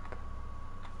 fuck.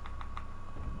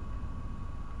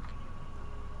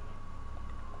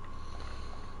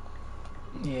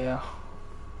 Yeah.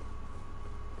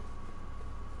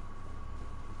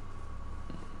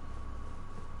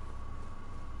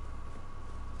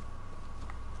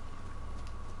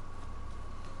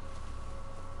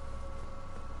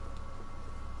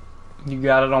 You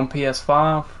got it on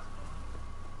PS5?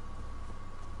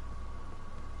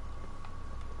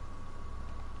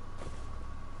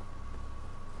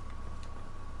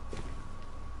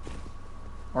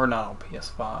 Or not on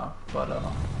PS5, but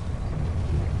on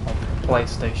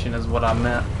PlayStation is what I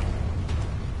meant.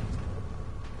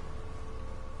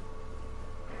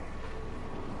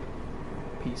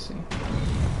 PC.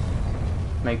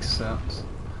 Makes sense.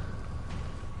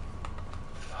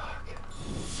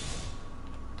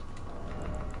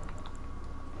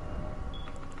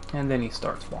 And then he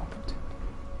starts walking to me.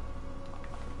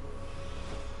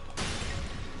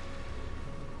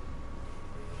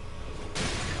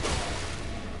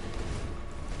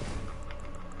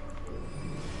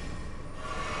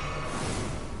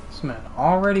 This man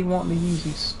already wanting to use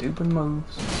these stupid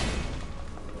moves.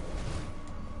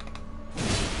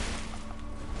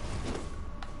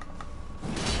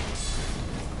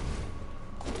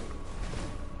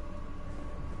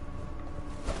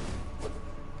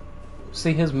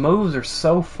 See, his moves are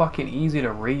so fucking easy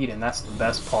to read, and that's the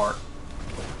best part.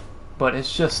 But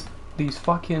it's just these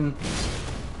fucking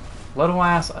little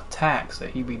ass attacks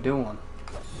that he be doing.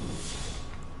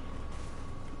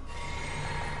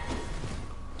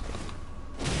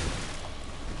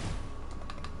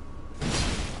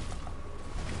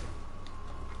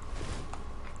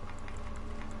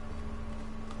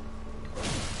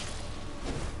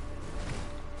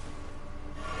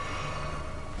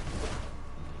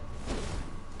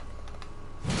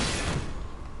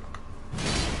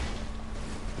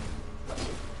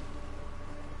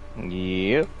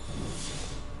 Yep.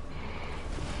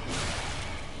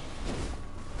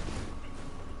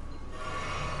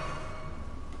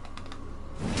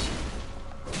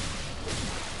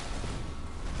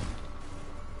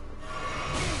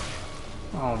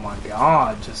 Oh my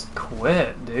god, just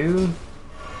quit, dude.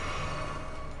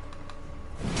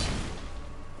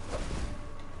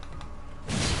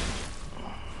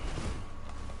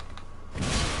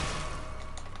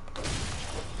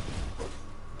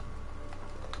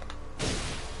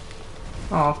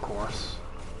 Oh, of course.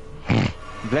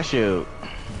 Bless you.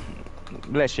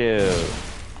 Bless you.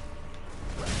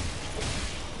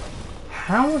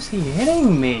 How is he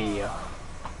hitting me?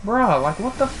 Bruh, like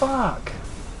what the fuck?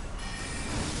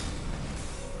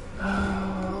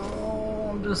 Oh,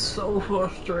 I'm just so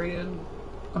frustrated.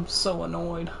 I'm so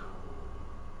annoyed.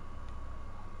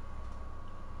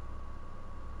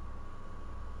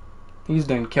 He's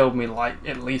done killed me like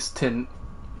at least 10.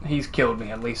 He's killed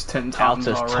me at least 10 times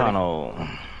Altus already. Tunnel.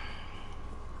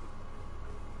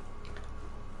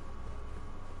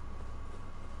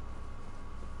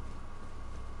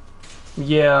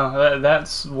 Yeah,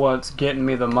 that's what's getting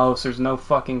me the most. There's no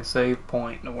fucking save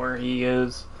point to where he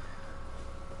is.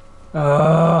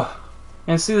 And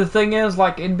see, the thing is,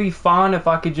 like, it'd be fine if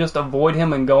I could just avoid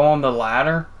him and go on the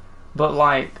ladder. But,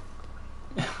 like,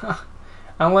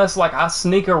 unless, like, I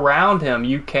sneak around him,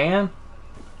 you can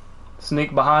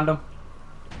sneak behind him.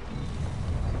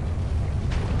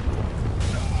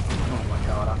 Oh my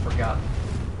god, I forgot.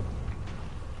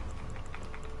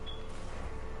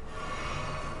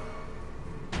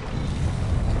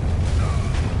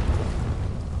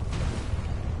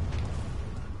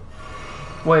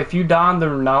 Wait, if you die in the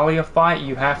Renalia fight,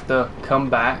 you have to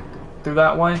come back through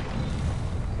that way?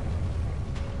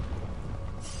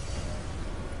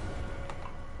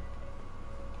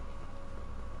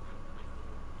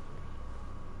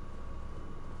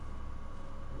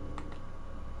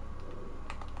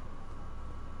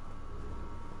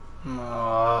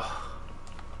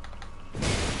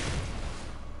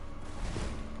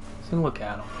 And look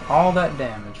at him. All that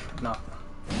damage for nothing.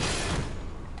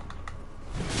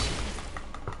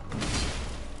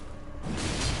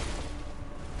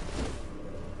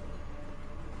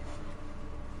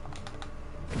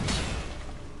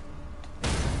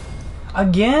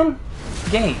 Again?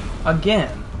 Game.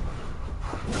 Again.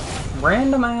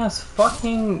 Random ass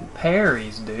fucking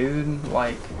parries, dude.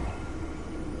 Like...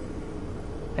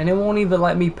 And it won't even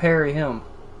let me parry him.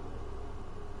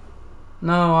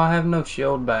 No, I have no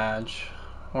shield badge.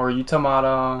 Or are you talking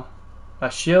about a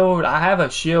shield? I have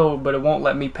a shield, but it won't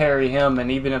let me parry him,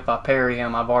 and even if I parry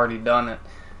him, I've already done it.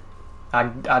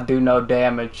 I do no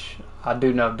damage. I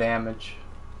do no damage.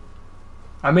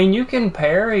 I mean, you can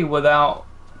parry without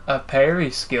a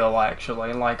parry skill,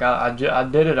 actually. Like, I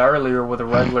did it earlier with a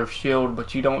regular shield,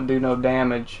 but you don't do no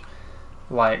damage,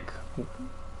 like,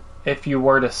 if you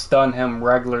were to stun him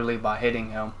regularly by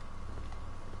hitting him.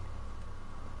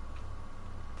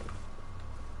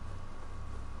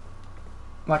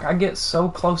 Like, I get so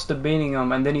close to beating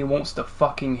him, and then he wants to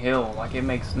fucking heal. Like, it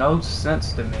makes no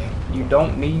sense to me. You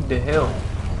don't need to heal.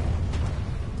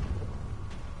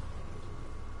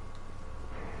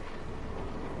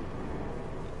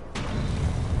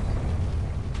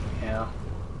 Yeah.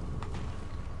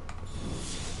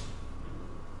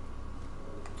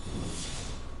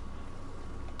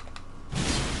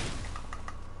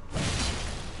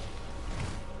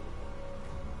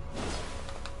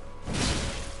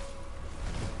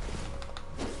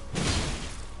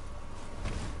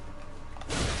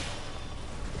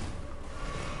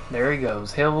 There he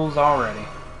goes. Hills already.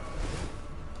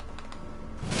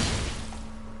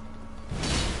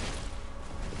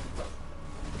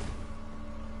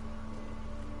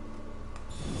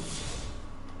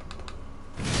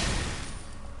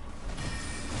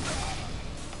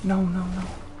 No, no, no.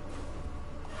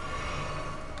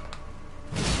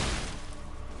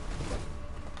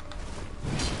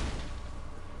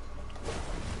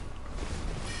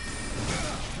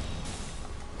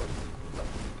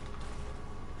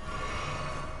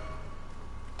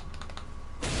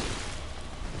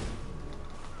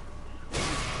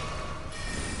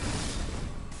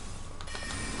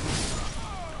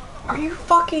 Are you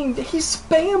fucking... He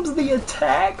spams the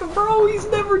attack, bro? He's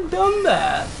never done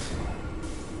that.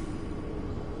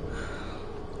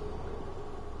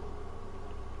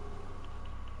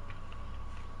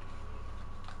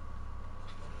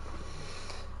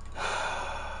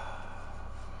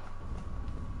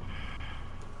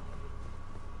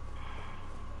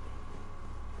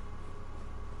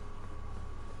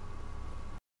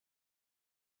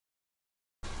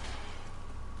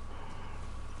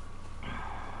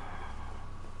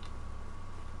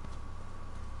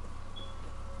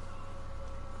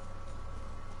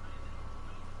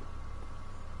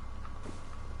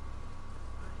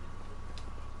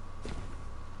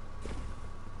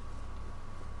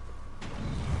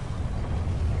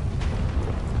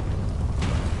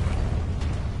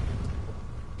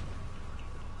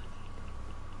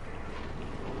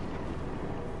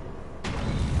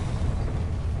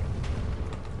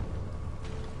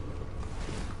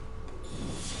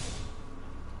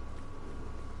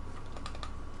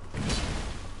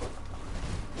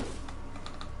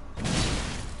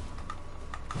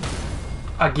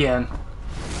 Again.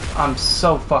 I'm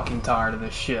so fucking tired of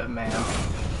this shit, man.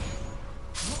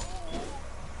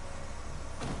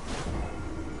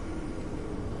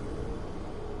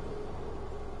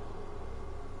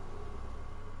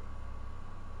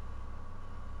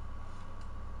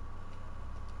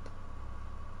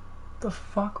 The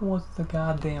fuck was the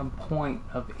goddamn point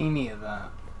of any of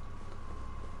that?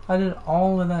 I did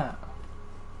all of that.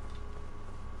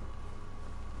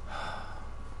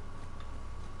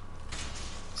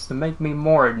 It's to make me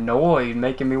more annoyed,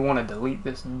 making me want to delete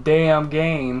this damn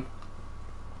game.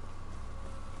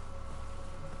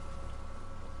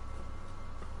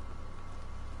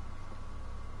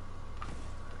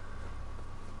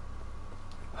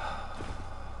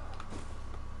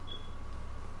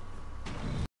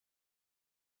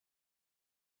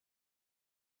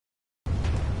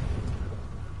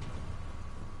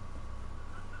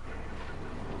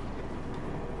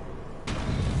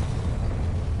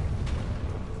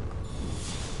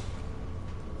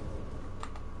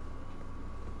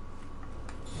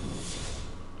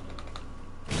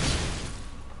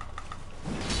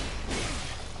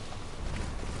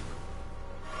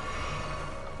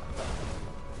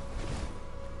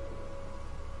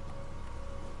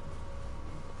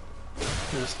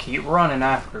 Just keep running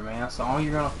after me. That's all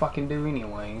you're gonna fucking do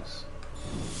anyways.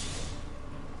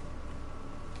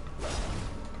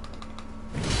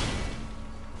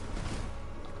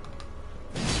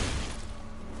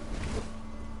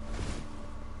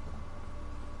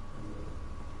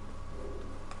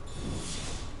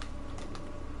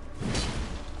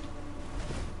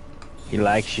 He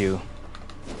likes you.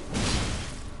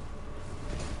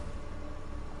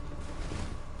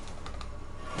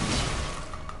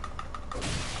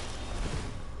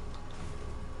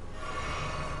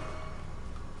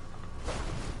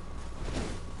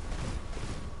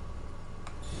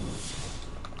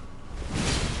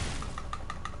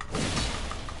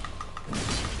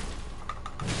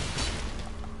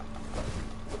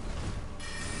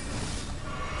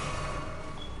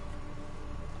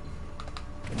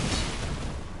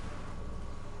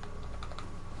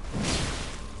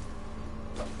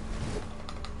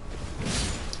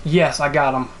 Yes, I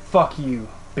got him. Fuck you,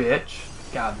 bitch.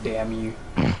 God damn you.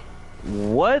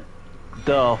 What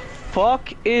the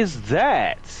fuck is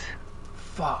that?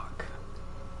 Fuck.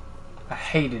 I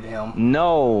hated him.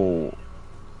 No.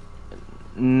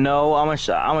 No, I'm gonna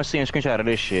see a screenshot of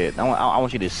this shit. I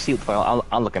want you to see what the fuck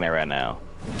I'm looking at right now.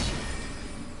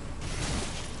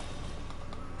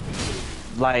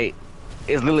 Like,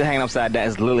 it's literally hanging upside down.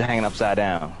 It's literally hanging upside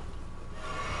down.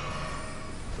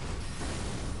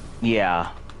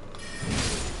 Yeah.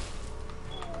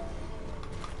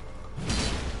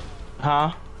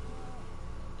 Huh?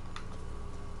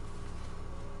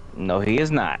 No, he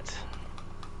is not.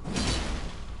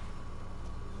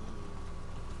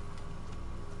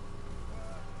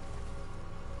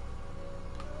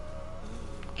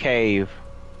 Cave.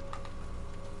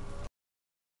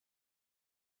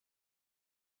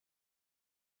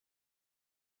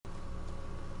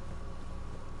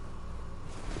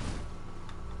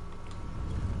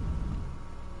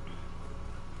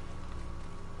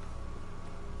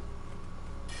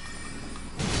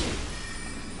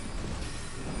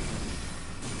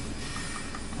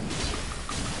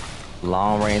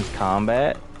 Long range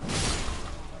combat.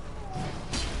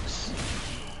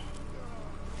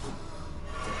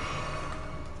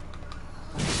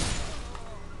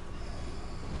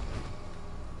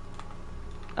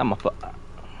 I'm a fu-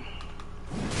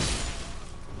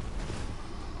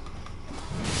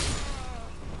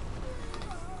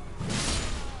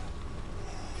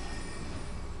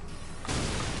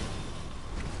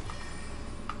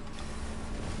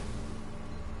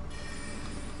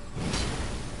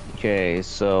 Okay,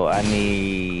 so I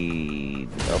need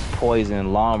a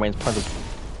poison long range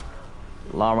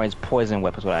poison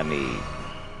weapon's what I need.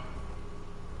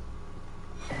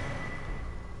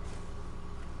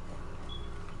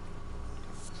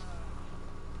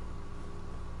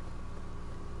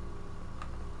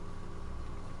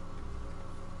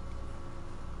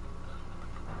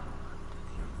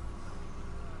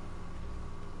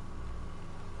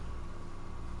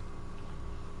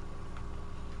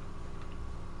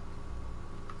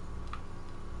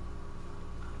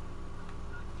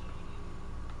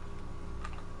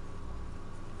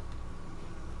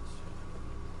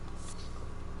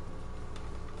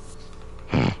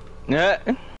 Yeah.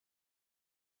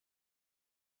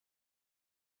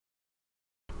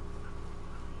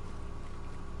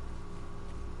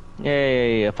 Yeah,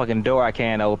 a fucking door I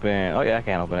can't open. Oh yeah, I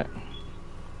can't open it.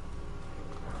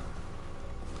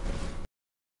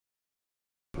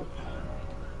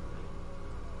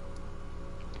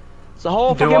 It's a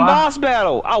whole Do fucking I? boss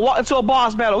battle. I walked into a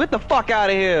boss battle. Get the fuck out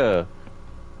of here.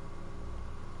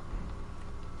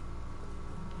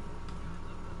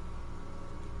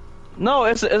 No,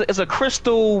 it's a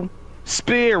crystal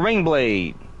spear ring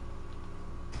blade.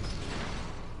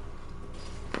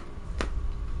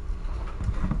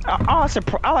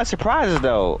 I like surprises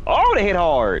though. Oh, they hit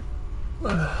hard.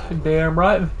 Damn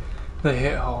right. They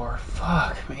hit hard.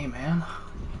 Fuck me, man.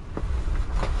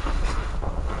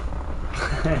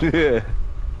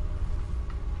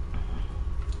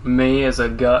 Me as a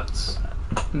guts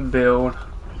build.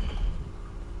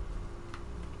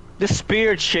 This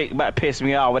spear chick about to piss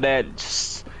me off with that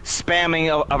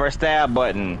spamming of her stab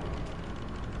button.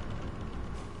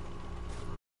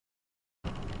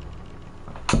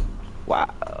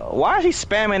 Why is he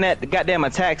spamming that goddamn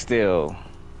attack still?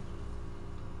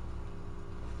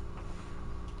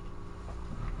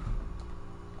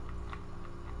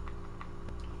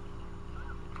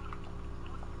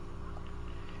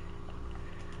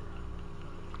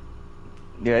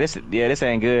 Yeah, this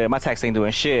ain't good. My attacks ain't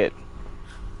doing shit.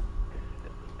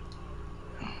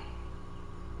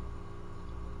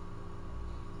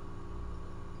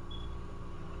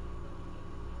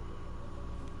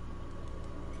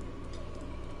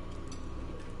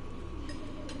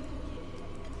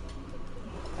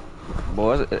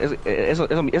 Boy, it's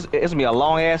gonna be a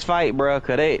long ass fight, bro.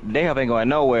 Cause they ain't going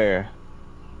nowhere.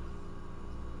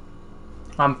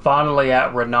 I'm finally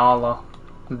at Renala,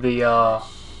 the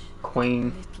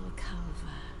queen. Little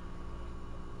Calva.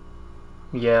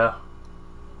 Yeah.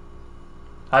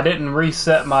 I didn't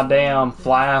reset my damn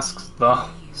flasks though,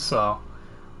 so.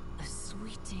 A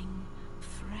sweeting,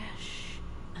 fresh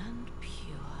and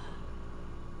pure.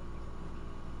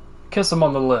 Kiss him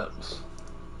on the lips.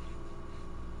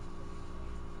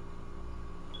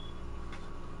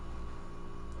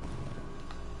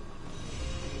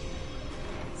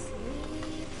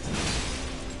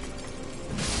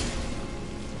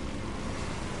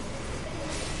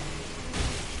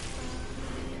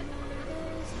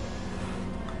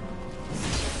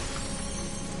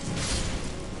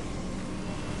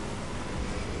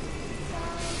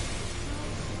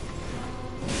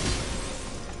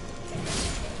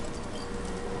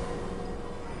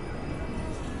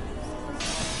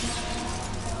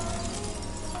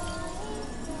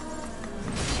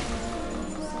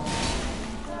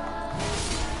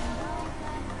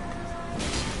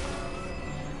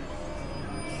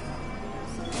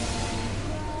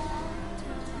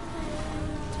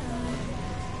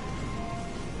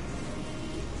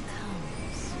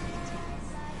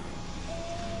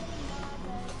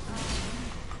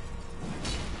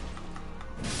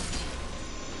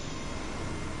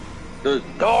 The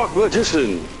Dark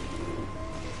Magician.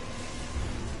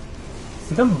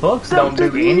 Them books don't do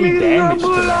any damage to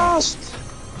them.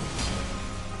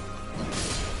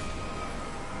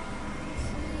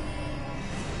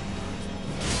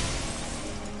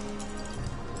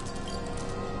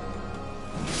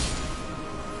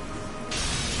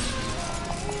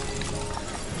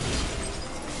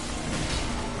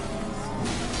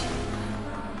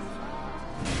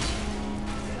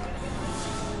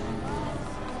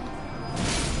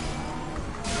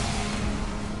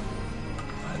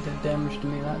 Did damage to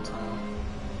me that time.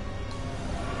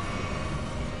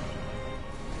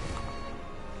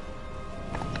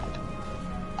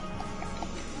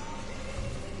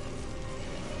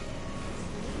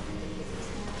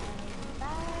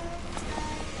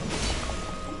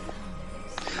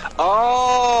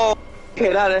 Oh,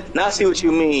 okay, now I see what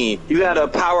you mean. You gotta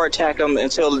power attack them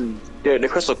until the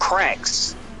crystal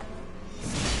cracks.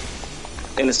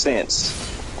 In a sense.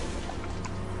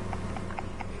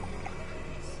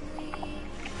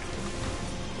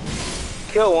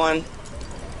 Kill one.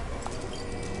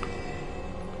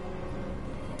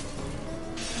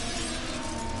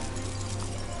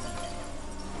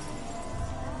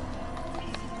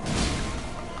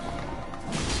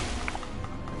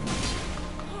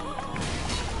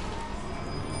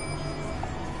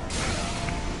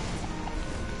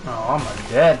 Oh, I'm a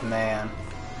dead man.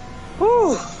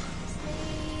 Whew.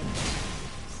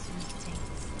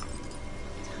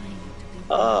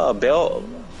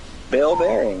 Bell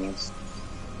bearings.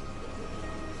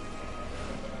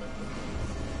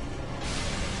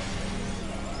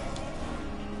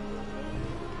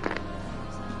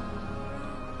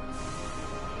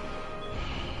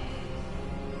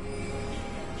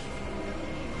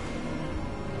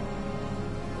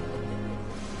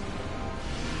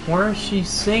 Where is she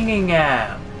singing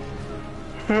at?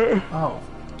 Oh.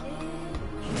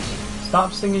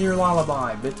 Stop singing your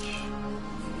lullaby, bitch.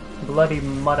 Bloody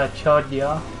mother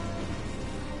chodya.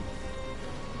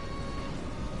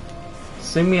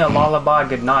 Sing me a lullaby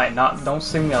goodnight, don't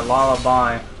sing me a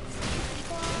lullaby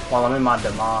while I'm in my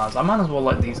demise. I might as well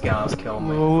let these guys kill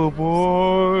me.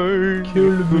 Lullaby.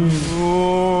 Kill me.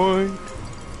 Boy.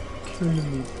 Kill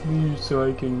me, please, so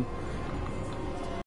I can